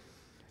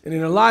 And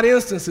in a lot of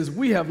instances,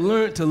 we have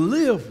learned to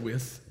live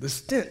with the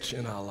stench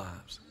in our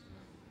lives.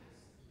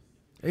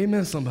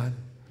 Amen, somebody.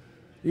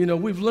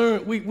 We've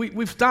learned,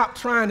 we've stopped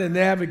trying to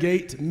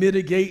navigate,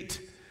 mitigate,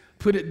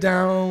 put it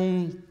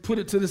down, put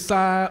it to the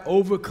side,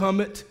 overcome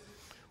it.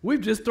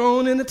 We've just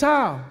thrown in the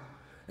towel,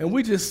 and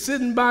we're just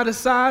sitting by the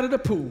side of the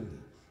pool.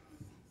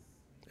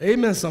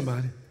 Amen,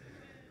 somebody.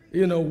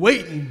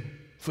 Waiting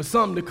for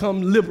something to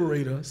come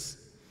liberate us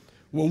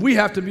when we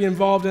have to be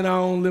involved in our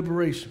own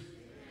liberation.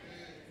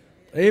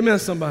 Amen,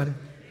 somebody.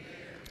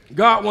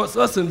 God wants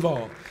us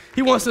involved.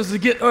 He wants us to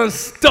get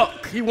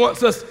unstuck. He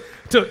wants us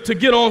to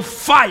get on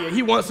fire.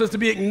 He wants us to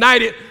be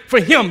ignited for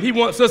Him. He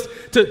wants us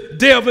to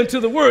delve into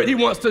the Word. He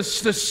wants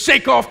us to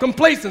shake off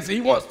complacency.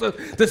 He wants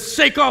to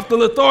shake off the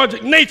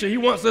lethargic nature. He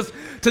wants us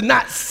to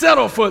not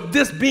settle for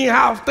this being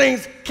how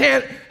things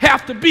can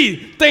have to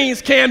be.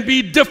 Things can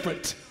be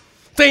different.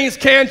 Things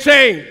can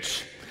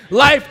change.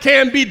 Life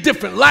can be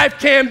different. Life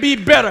can be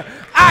better.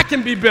 I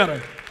can be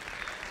better.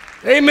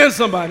 Amen,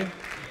 somebody.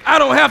 I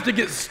don't have to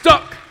get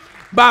stuck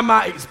by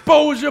my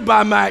exposure,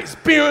 by my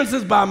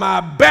experiences, by my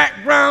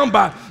background,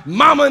 by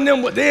mama and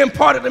them, what they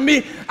imparted to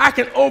me. I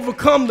can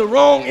overcome the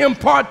wrong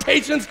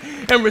impartations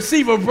and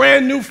receive a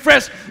brand new,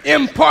 fresh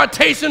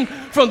impartation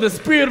from the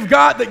Spirit of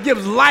God that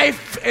gives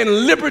life and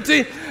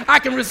liberty. I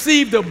can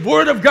receive the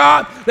Word of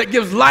God that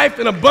gives life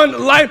and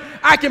abundant life.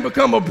 I can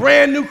become a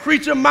brand new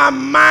creature. My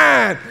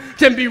mind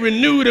can be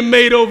renewed and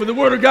made over. The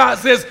Word of God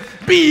says,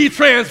 be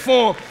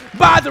transformed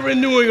by the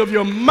renewing of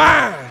your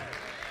mind.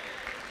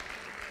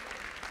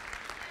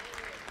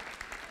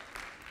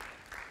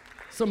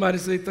 Somebody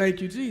say,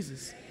 thank you,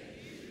 Jesus.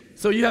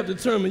 So you have to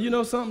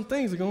determine, something,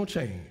 things are going to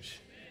change.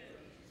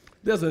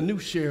 There's a new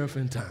sheriff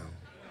in town.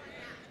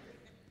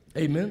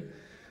 Amen.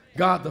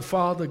 God the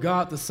Father,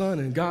 God the Son,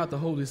 and God the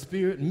Holy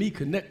Spirit, me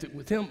connected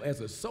with Him as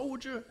a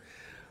soldier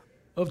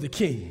of the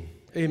King.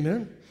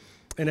 Amen.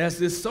 And as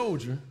this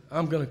soldier,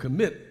 I'm going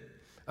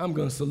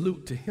to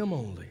salute to Him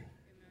only.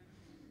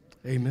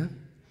 Amen.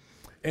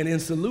 And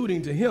in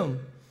saluting to Him,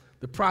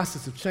 the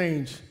process of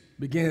change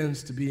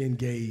begins to be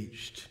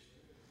engaged.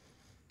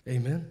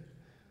 Amen.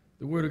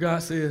 The Word of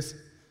God says,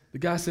 the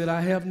guy said,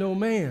 I have no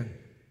man.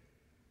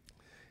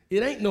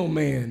 It ain't no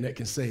man that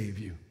can save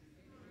you.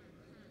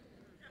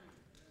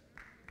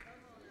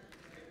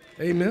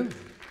 Amen.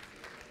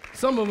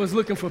 Some of us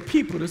looking for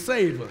people to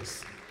save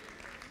us.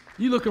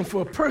 You looking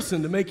for a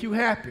person to make you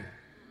happy.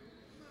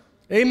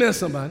 Amen,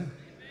 somebody.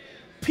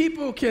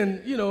 People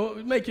can,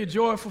 make you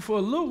joyful for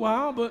a little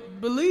while, but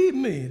believe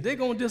me, they're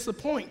going to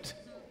disappoint.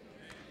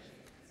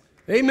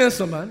 Amen,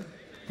 somebody.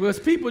 Because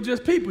people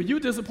just people. You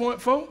disappoint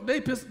folk,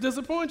 they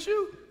disappoint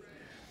you.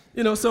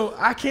 So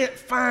I can't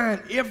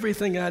find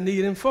everything I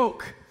need in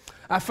folk.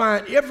 I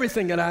find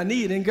everything that I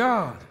need in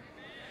God.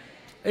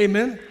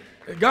 Amen.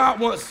 God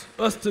wants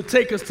us to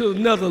take us to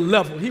another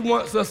level. He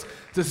wants us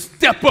to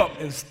step up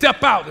and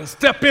step out and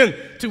step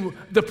into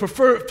the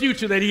preferred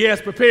future that he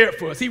has prepared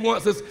for us. He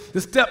wants us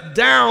to step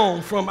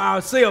down from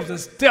ourselves and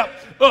step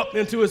up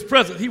into his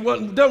presence. He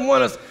doesn't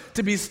want us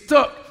to be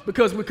stuck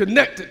because we're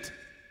connected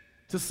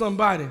to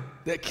somebody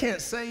that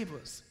can't save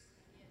us.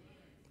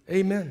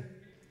 Amen.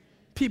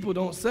 People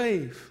don't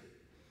save.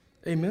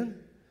 Amen.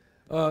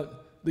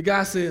 The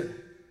guy said,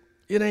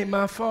 it ain't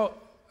my fault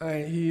I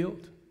ain't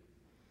healed.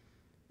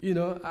 It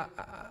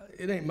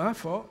ain't my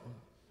fault.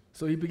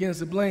 So he begins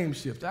to blame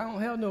shift. I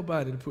don't have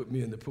nobody to put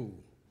me in the pool.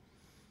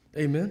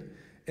 Amen.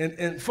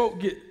 And folk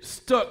get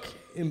stuck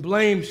in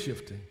blame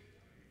shifting.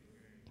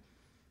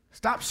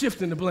 Stop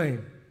shifting the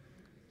blame.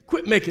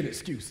 Quit making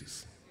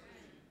excuses.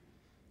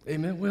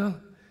 Amen. Well,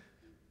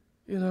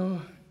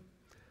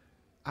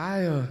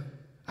 I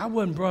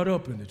wasn't brought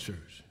up in the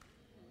church.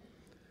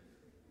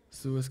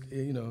 So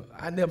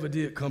I never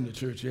did come to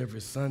church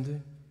every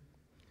Sunday.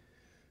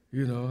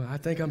 I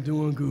think I'm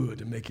doing good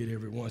to make it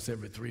every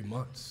 3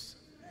 months.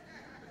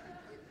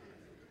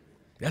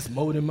 That's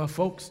more than my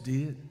folks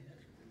did.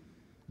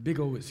 Big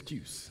old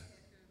excuse.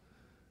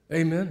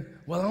 Amen.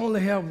 Well, I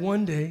only have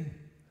one day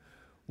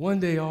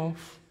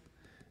off.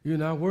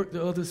 I work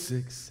the other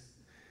 6.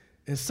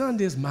 And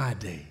Sunday's my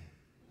day.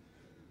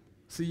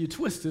 See, you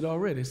twisted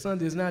already.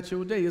 Sunday is not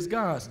your day, it's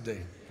God's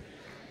day.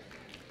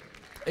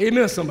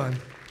 Amen, somebody.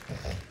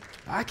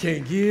 I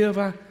can't give.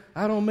 I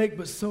don't make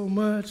but so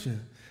much.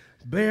 And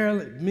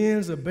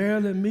men's are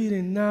barely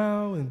meeting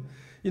now. And,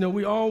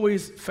 we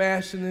always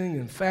fashioning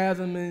and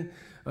fathoming,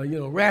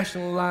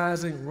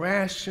 rationalizing,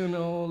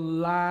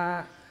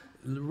 rationalize.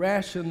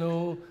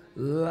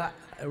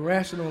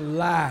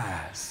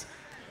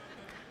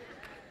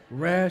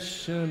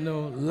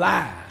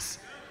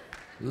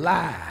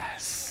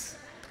 Lies.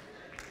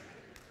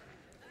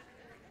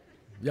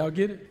 Y'all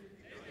get it?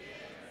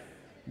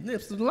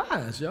 It's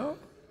lies, y'all.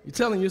 You're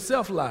telling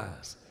yourself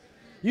lies.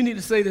 You need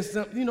to say this,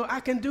 I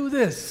can do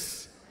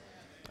this.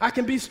 I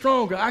can be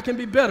stronger. I can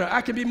be better.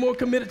 I can be more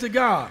committed to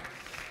God.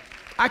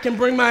 I can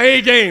bring my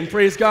A game,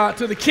 praise God,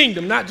 to the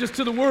kingdom, not just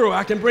to the world.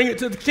 I can bring it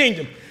to the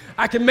kingdom.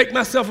 I can make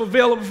myself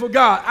available for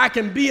God. I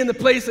can be in the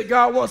place that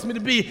God wants me to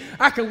be.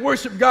 I can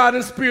worship God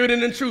in spirit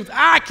and in truth.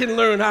 I can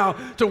learn how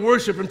to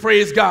worship and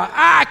praise God.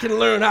 I can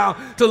learn how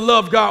to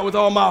love God with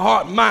all my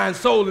heart, mind,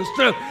 soul, and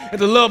strength, and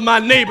to love my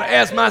neighbor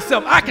as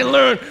myself. I can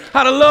learn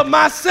how to love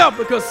myself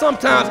because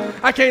sometimes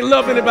I can't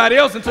love anybody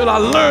else until I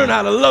learn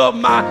how to love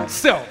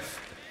myself.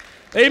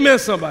 Amen,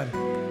 somebody.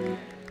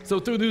 So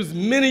through these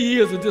many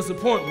years of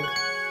disappointment,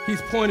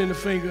 he's pointing the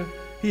finger.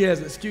 He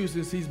has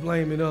excuses. He's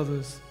blaming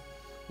others.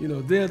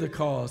 They're the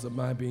cause of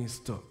my being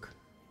stuck.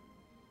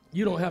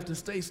 You don't have to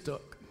stay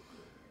stuck.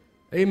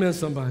 Amen,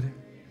 somebody.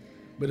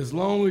 But as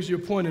long as you're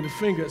pointing the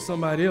finger at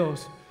somebody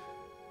else,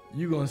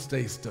 you're going to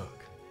stay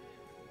stuck.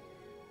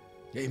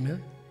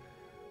 Amen.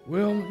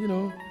 Well,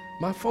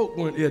 my folk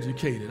weren't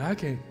educated. I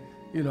can't,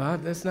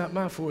 that's not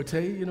my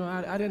forte.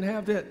 I didn't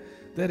have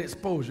that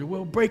exposure.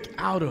 Well, break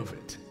out of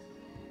it.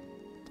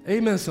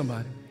 Amen,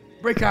 somebody.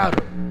 Break out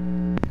of it.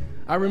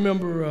 I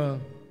remember,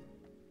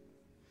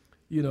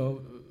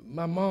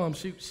 my mom,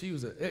 she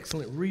was an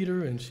excellent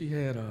reader, and she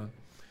had a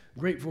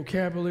great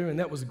vocabulary, and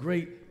that was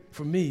great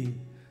for me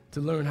to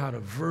learn how to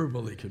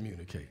verbally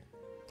communicate.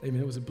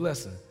 Amen. It was a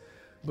blessing.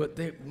 But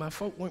my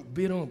folk weren't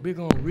big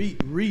on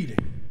reading.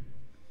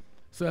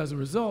 So as a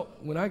result,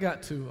 when I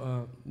got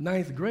to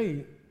 9th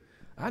grade,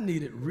 I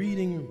needed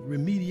reading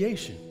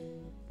remediation.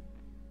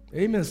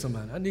 Amen,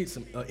 somebody. I need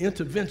some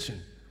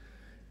intervention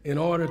in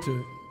order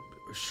to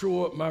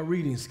shore up my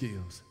reading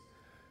skills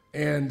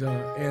and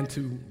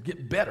to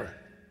get better.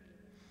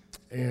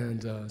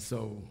 And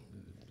so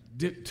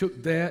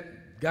took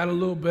that, got a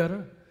little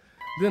better.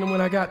 Then when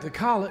I got to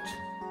college,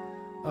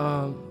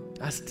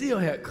 I still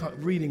had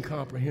reading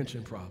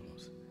comprehension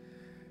problems.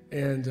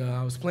 And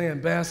I was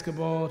playing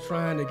basketball,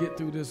 trying to get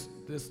through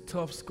this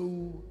tough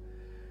school.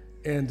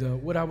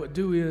 And what I would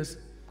do is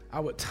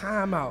I would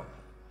time out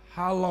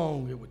how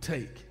long it would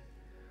take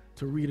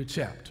to read a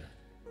chapter.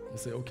 And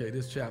say, okay,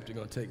 this chapter is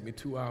going to take me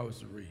 2 hours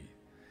to read.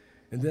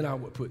 And then I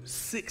would put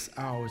 6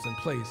 hours in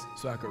place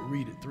so I could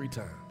read it 3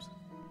 times.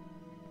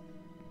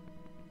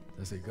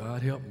 I said,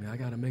 God help me, I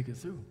got to make it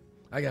through.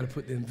 I got to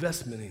put the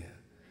investment in.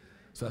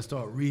 So I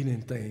start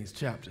reading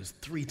chapters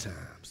 3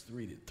 times,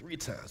 read it 3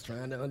 times,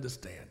 trying to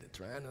understand it,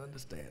 trying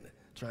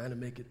to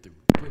make it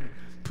through,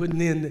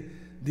 putting in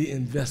the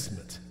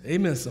investment.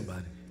 Amen,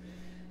 somebody.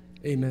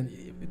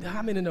 Amen.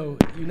 How many know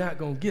you're not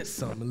going to get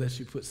something unless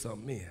you put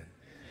something in?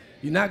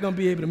 You're not going to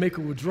be able to make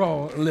a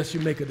withdrawal unless you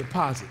make a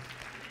deposit.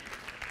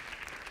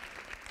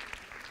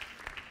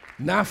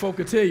 Now folk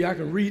can tell you I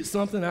can read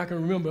something, I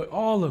can remember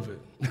all of it.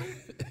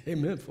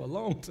 Amen, for a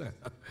long time.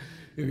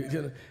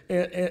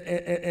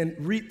 And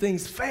read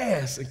things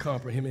fast and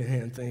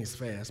comprehend things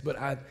fast.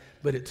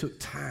 But it took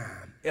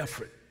time,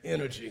 effort,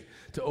 energy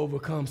to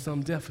overcome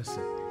some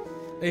deficit.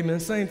 Amen.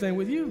 Same thing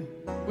with you,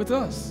 with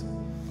us.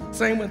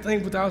 Same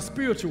thing with our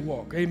spiritual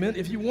walk. Amen.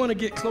 If you want to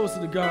get closer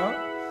to God,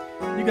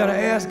 you got to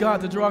ask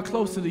God to draw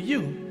closer to you.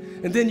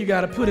 And then you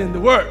got to put in the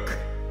work.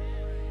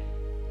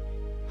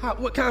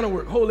 What kind of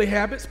work? Holy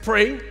habits,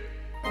 pray,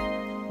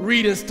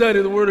 read and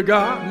study the Word of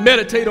God,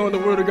 meditate on the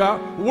Word of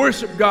God,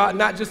 worship God,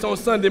 not just on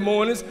Sunday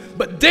mornings,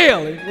 but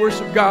daily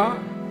worship God.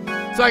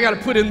 So I got to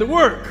put in the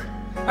work.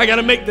 I got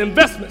to make the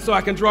investment so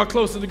I can draw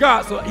closer to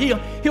God. So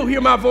he'll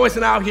hear my voice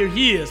and I'll hear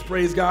his,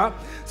 praise God.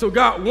 So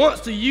God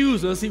wants to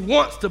use us. He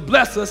wants to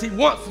bless us. He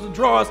wants to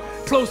draw us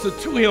closer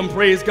to him,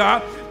 praise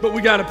God. But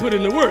we got to put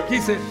in the work. He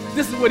said,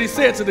 this is what he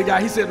said to the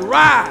guy. He said,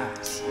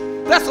 rise.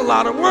 That's a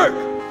lot of work.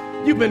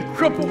 You've been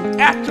crippled.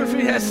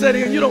 Atrophy has set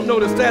in. You don't know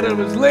the status of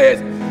his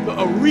legs.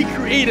 But a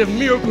recreative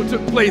miracle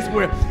took place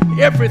where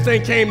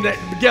everything came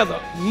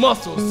together.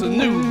 Muscles,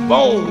 sinew,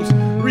 bones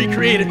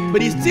recreated.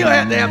 But he still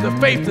had to have the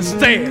faith to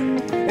stand.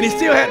 And he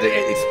still had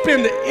to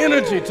expend the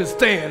energy to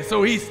stand.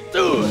 So he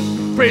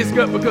stood, praise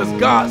God, because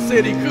God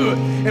said he could.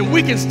 And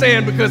we can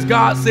stand because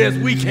God says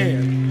we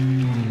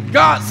can.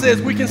 God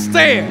says we can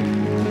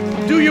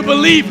stand. Do you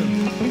believe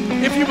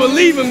him? If you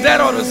believe him, that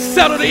ought to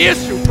settle the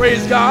issue,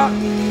 praise God.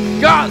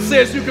 God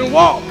says you can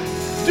walk.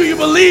 Do you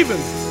believe him?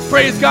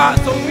 Praise God.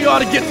 So we ought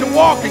to get to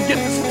walking, get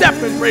to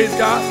stepping, praise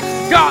God.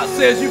 God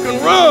says you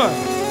can run.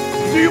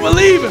 Do you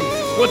believe him?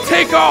 Well,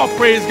 take off,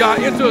 praise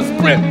God, into a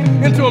sprint,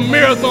 into a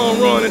marathon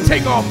run, and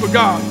take off for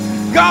God.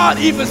 God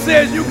even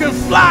says you can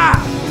fly.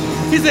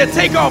 He said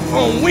take off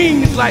on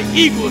wings like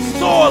eagles,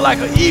 soar like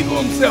an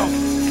eagle himself,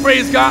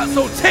 praise God.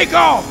 So take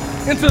off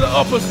into the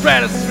upper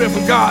stratosphere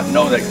for God.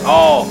 Know that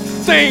all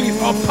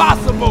things are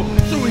possible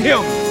through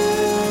him.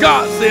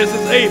 God says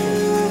it's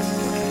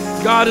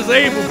able. God is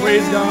able,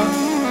 praise God.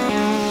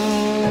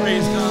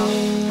 Praise God.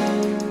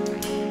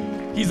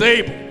 He's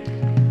able.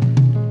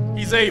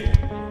 He's able.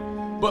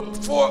 But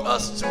for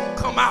us to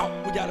come out,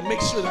 we got to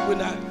make sure that we're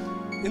not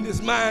in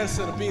this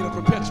mindset of being a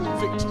perpetual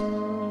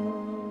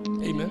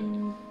victim.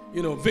 Amen.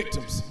 You know,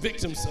 victims.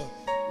 Victims,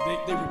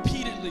 they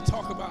repeatedly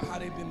talk about how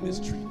they've been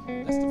mistreated.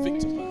 That's the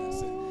victim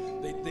mindset.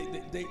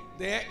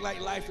 They act like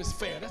life is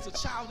fair. That's a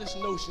childish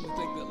notion to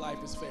think that life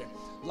is fair.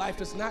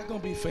 Life is not going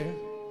to be fair.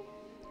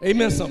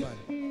 Amen, somebody.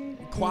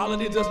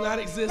 Equality does not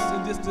exist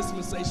in this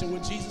dispensation.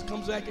 When Jesus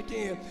comes back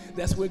again,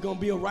 that's where it's going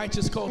to be a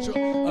righteous culture,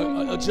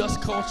 a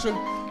just culture,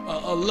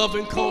 a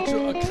loving culture,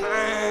 a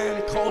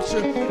kind culture,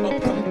 a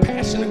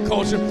compassionate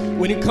culture.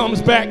 When he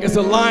comes back as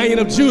a Lion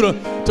of Judah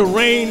to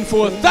reign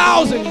for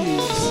 1,000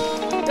 years,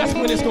 that's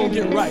when it's going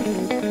to get right.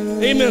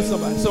 Amen,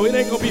 somebody. So it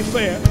ain't going to be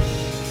fair.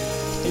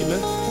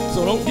 Amen.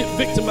 So don't get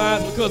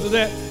victimized because of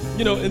that.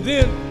 You know, and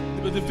then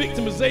the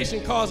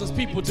victimization causes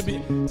people to be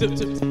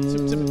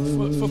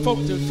for folk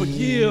to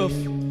forgive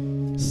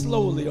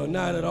slowly or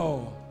not at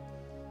all.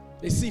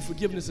 They see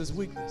forgiveness as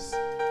weakness.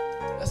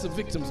 That's a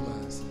victim's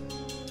mindset.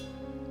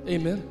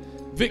 Amen.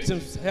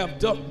 Victims have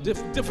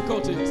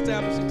difficulty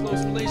establishing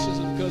close relationships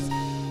because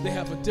they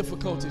have a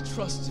difficulty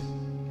trusting.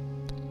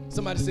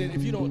 Somebody said,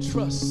 if you don't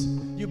trust,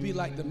 you'll be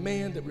like the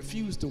man that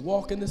refused to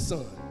walk in the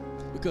sun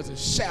because his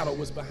shadow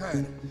was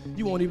behind him.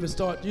 You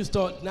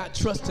start not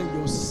trusting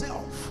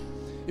yourself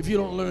if you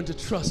don't learn to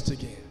trust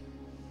again.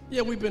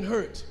 Yeah, we've been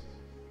hurt.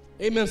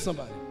 Amen,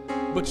 somebody.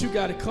 But you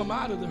got to come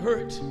out of the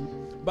hurt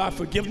by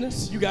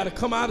forgiveness. You got to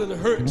come out of the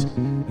hurt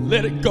and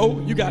let it go.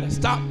 You got to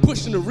stop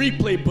pushing the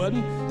replay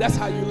button. That's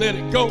how you let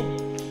it go.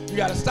 You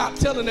got to stop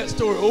telling that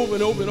story over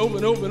and over and over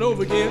and over and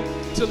over again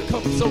until it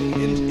comes so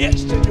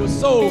etched in your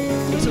soul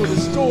until the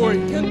story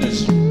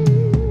hinders you.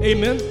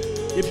 Amen.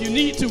 If you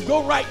need to,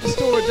 go write the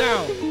story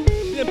down.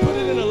 Then put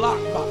it in a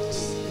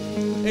lockbox.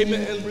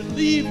 Amen. And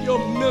relieve your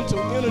mental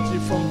energy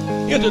from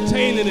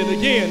entertaining it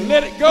again.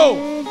 Let it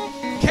go.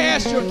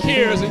 Cast your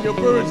cares and your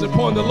burdens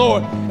upon the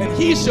Lord, and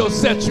he shall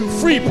set you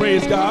free,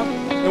 praise God.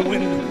 And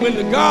when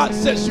the God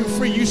sets you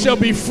free, you shall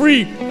be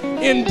free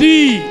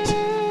indeed.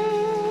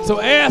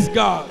 So ask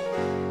God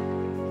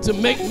to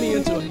make me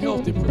into a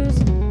healthy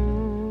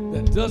person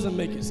that doesn't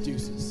make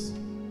excuses.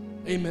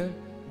 Amen.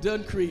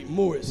 Doesn't create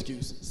more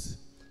excuses.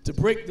 To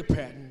break the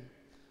pattern.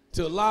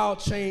 To allow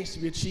change to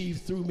be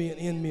achieved through me and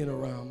in me and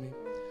around me.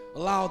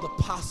 Allow the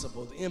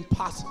possible, the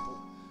impossible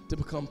to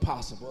become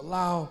possible.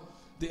 Allow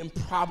the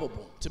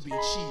improbable to be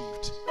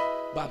achieved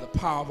by the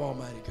power of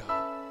Almighty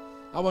God.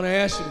 I want to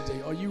ask you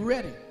today, are you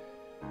ready?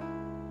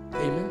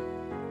 Amen.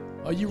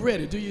 Are you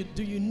ready? Do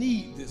you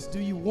need this? Do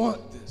you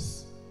want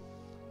this?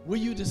 Will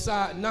you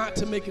decide not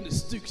to make an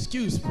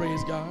excuse,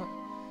 praise God,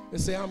 and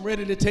say, I'm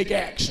ready to take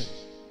action?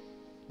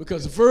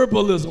 Because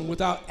verbalism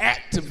without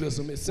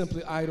activism is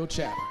simply idle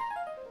chatter.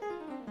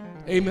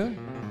 Amen.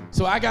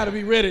 So I got to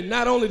be ready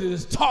not only to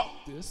just talk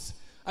this,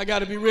 I got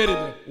to be ready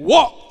to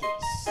walk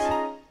this.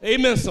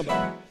 Amen,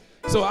 somebody.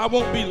 So I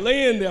won't be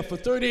laying there for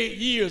 38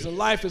 years and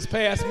life has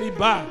passed me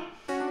by.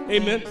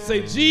 Amen.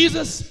 Say,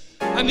 Jesus,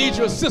 I need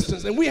your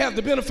assistance. And we have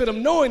the benefit of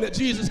knowing that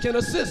Jesus can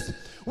assist.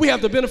 We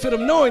have the benefit of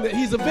knowing that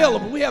he's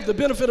available. We have the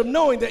benefit of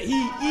knowing that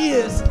he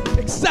is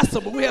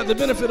accessible. We have the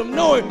benefit of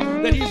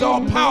knowing that he's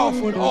all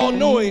powerful and all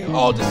knowing,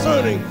 all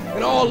discerning,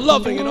 and all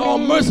loving, and all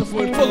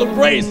merciful, and full of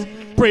grace.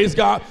 Praise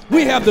God.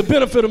 We have the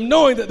benefit of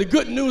knowing that the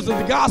good news of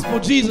the gospel,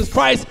 Jesus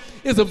Christ,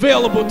 is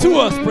available to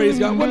us. Praise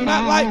God. We're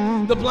not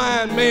like the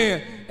blind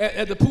man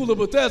at the pool of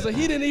Bethesda.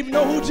 He didn't even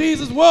know who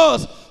Jesus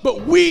was,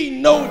 but we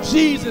know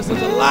Jesus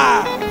is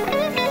alive.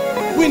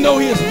 We know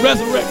he has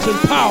resurrection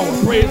power.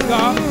 Praise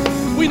God.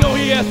 We know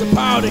he has the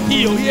power to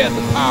heal. He has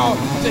the power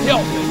to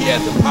help. He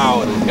has the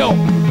power to help.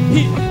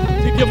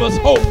 To give us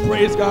hope.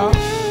 Praise God.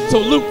 So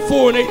Luke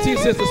 4:18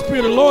 says, the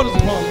Spirit of the Lord is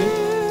upon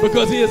me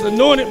because he has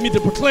anointed me to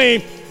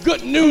proclaim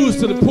good news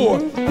to the poor.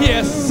 He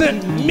has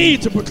sent me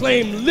to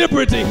proclaim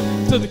liberty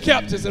to the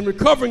captives and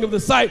recovering of the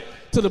sight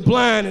to the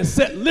blind, and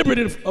set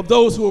liberty of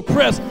those who are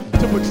oppressed,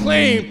 to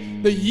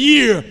proclaim the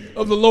year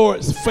of the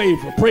Lord's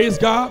favor. Praise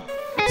God.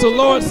 So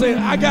Lord saying,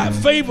 I got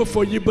favor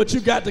for you, but you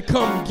got to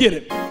come get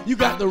it. You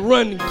got to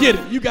run and get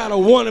it. You got to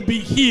want to be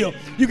healed.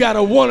 You got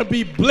to want to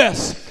be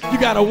blessed. You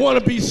got to want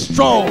to be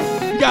strong.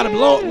 You got to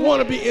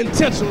want to be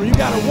intentional. You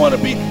got to want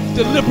to be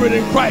deliberate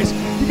in Christ.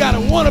 You got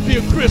to want to be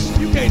a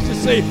Christian. You can't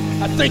just say,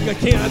 I think I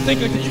can, I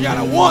think I can. You got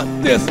to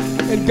want this,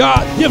 and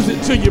God gives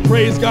it to you.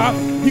 Praise God.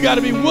 You got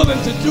to be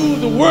willing to do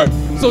the work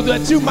so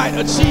that you might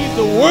achieve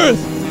the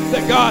worth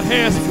that God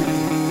has for you.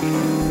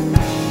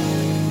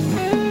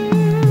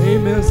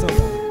 Amen,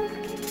 somebody.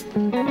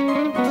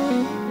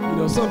 You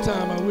know,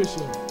 sometimes I wish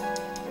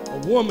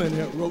a woman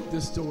had wrote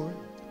this story,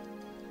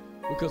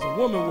 because a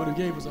woman would have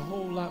gave us a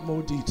whole lot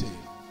more detail.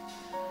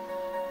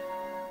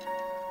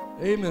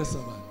 Amen,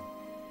 somebody.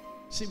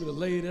 She would have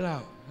laid it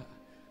out.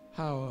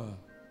 How,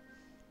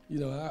 you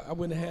know, I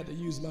wouldn't have had to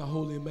use my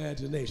holy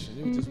imagination.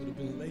 It just would have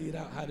been laid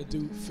out how the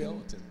dude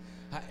felt and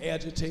how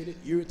agitated,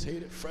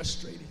 irritated,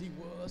 frustrated he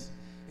was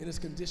in his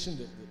condition,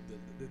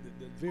 the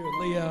very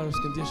layout of his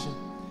condition.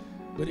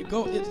 But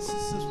it's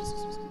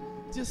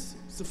just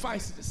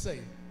suffice it to say,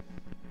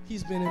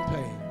 he's been in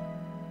pain.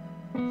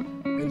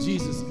 And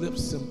Jesus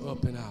lifts him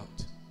up and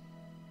out.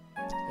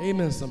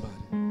 Amen, somebody.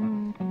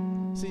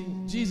 See,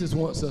 Jesus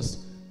wants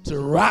us to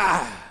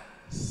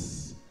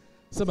rise.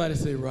 Somebody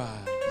say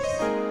rise.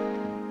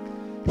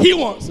 He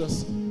wants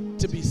us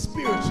to be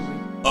spiritually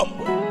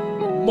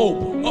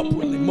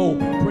upwardly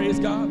mobile. Praise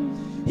God.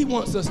 He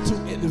wants us to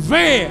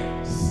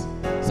advance.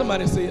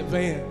 Somebody say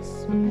advance.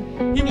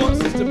 He wants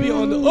us to be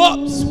on the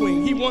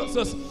upswing. He wants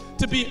us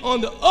to be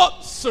on the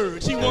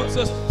upsurge. He wants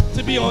us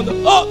to be on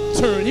the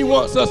upturn. He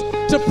wants us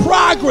to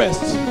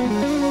progress.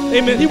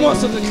 Amen. He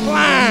wants us to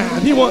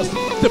climb. He wants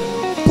to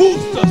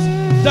boost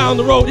us down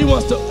the road. He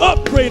wants to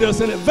upgrade us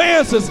and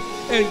advance us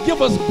and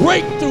give us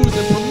breakthroughs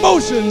and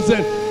promotions,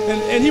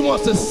 and he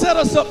wants to set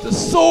us up to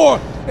soar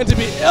and to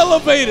be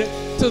elevated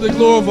to the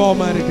glory of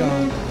Almighty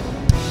God.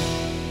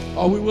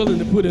 Are we willing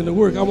to put in the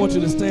work? I want you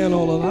to stand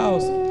all over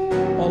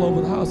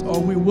the house. Are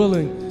we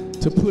willing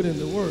to put in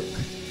the work?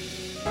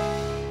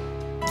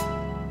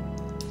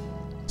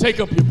 Take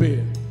up your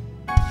bed.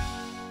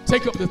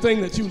 Take up the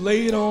thing that you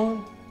laid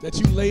on, that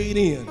you laid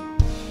in.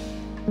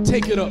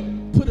 Take it up.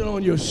 Put it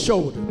on your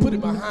shoulder. Put it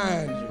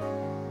behind you.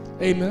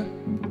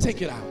 Amen.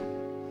 Take it out.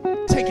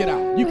 Take it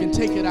out. You can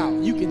take it out.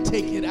 You can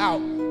take it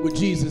out with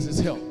Jesus'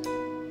 help.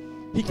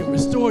 He can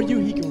restore you.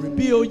 He can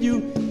rebuild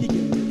you. He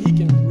can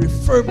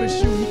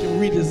refurbish you. He can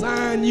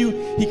redesign you.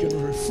 He can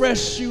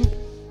refresh you.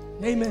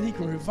 Amen. He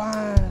can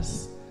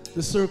revise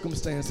the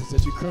circumstances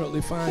that you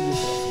currently find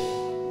yourself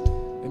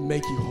in and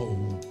make you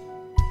whole.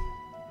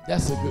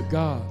 That's a good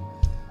God.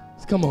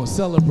 Come on,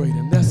 celebrate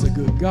him. That's a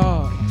good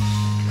God.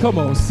 Come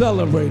on,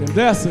 celebrate him.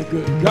 That's a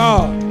good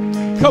God.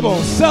 Come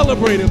on,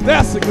 celebrate him.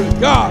 That's a good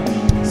God.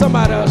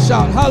 Somebody else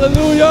shout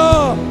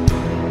hallelujah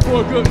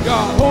for a good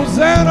God.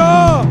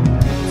 Hosanna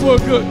for a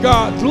good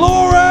God.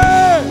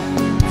 Glory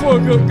for a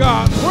good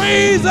God.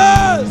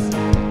 Praises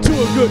to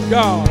a good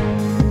God.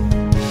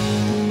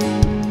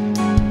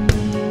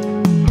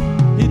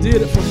 He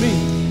did it for me.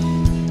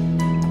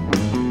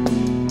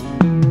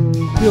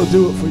 He'll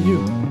do it for you.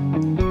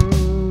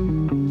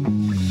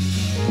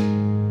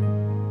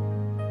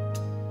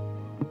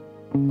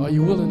 Are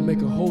you willing to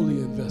make a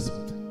holy investment?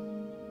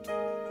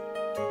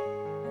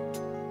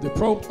 The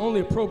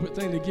only appropriate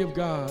thing to give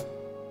God,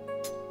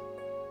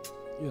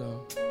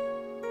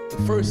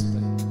 the first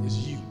thing is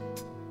you.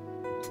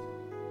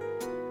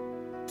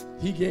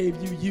 He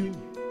gave you you.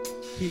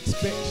 He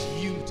expects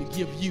you to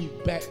give you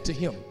back to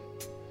him.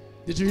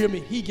 Did you hear me?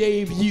 He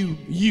gave you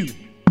you.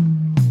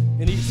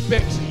 And he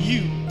expects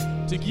you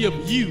to give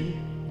you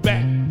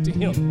back to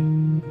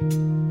him.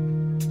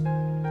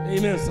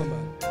 Amen, somebody.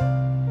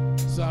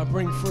 So I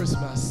bring first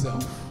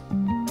myself.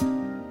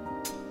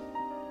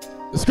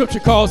 The scripture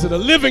calls it a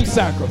living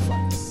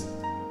sacrifice.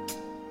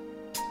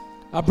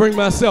 I bring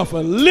myself a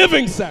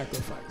living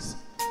sacrifice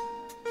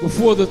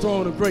before the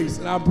throne of grace.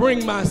 And I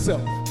bring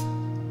myself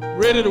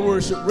ready to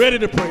worship, ready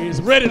to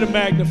praise, ready to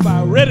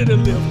magnify, ready to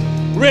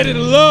lift, ready to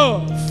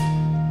love,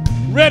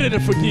 ready to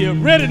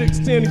forgive, ready to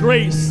extend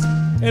grace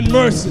and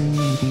mercy,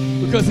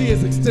 because he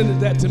has extended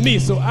that to me.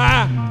 So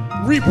I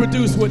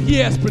reproduce what he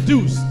has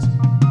produced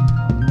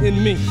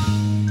in me.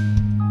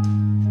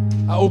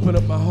 I open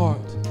up my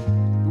heart.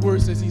 The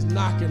word says he's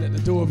knocking at the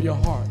door of your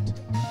heart.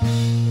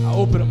 I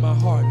open up my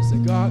heart and say,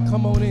 God,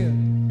 come on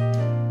in.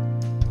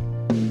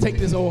 Take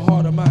this old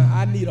heart of mine.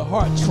 I need a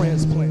heart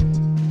transplant.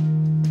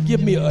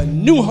 Give me a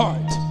new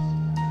heart,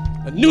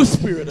 a new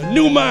spirit, a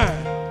new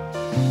mind.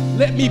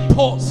 Let me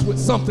pulse with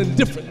something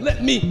different.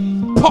 Let me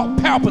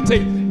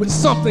palpitate with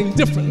something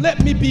different.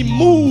 Let me be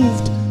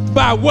moved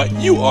by what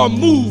you are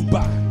moved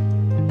by.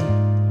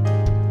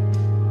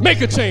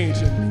 Make a change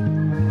in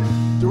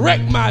me.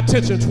 Direct my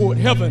attention toward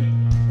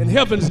heaven and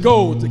heaven's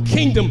goals, the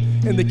kingdom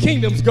and the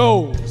kingdom's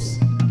goals.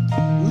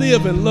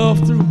 Live and love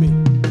through me.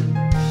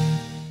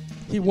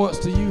 He wants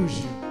to use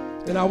you.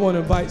 And I want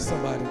to invite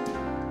somebody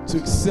to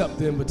accept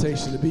the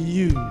invitation to be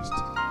used.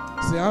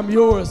 Say, I'm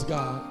yours,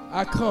 God.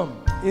 I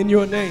come in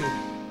your name,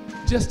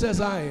 just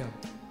as I am.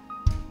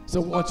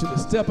 So I want you to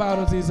step out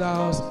of these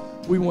aisles.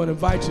 We want to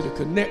invite you to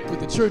connect with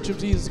the Church of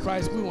Jesus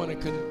Christ. We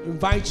want to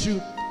invite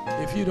you,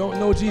 if you don't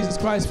know Jesus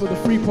Christ, for the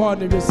free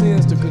pardon of your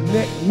sins, to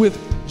connect with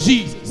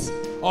Jesus.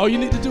 All you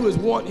need to do is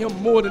want him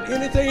more than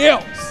anything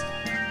else.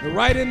 And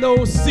right in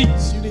those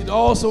seats, you need to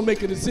also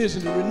make a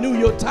decision to renew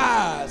your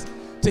ties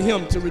to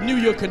him, to renew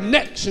your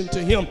connection to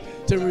him,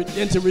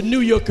 and to renew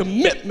your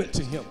commitment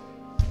to him,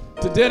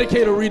 to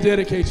dedicate or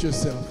rededicate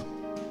yourself,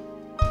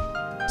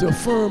 to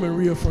affirm and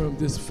reaffirm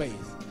this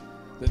faith,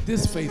 that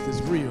this faith is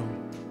real.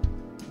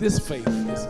 This faith is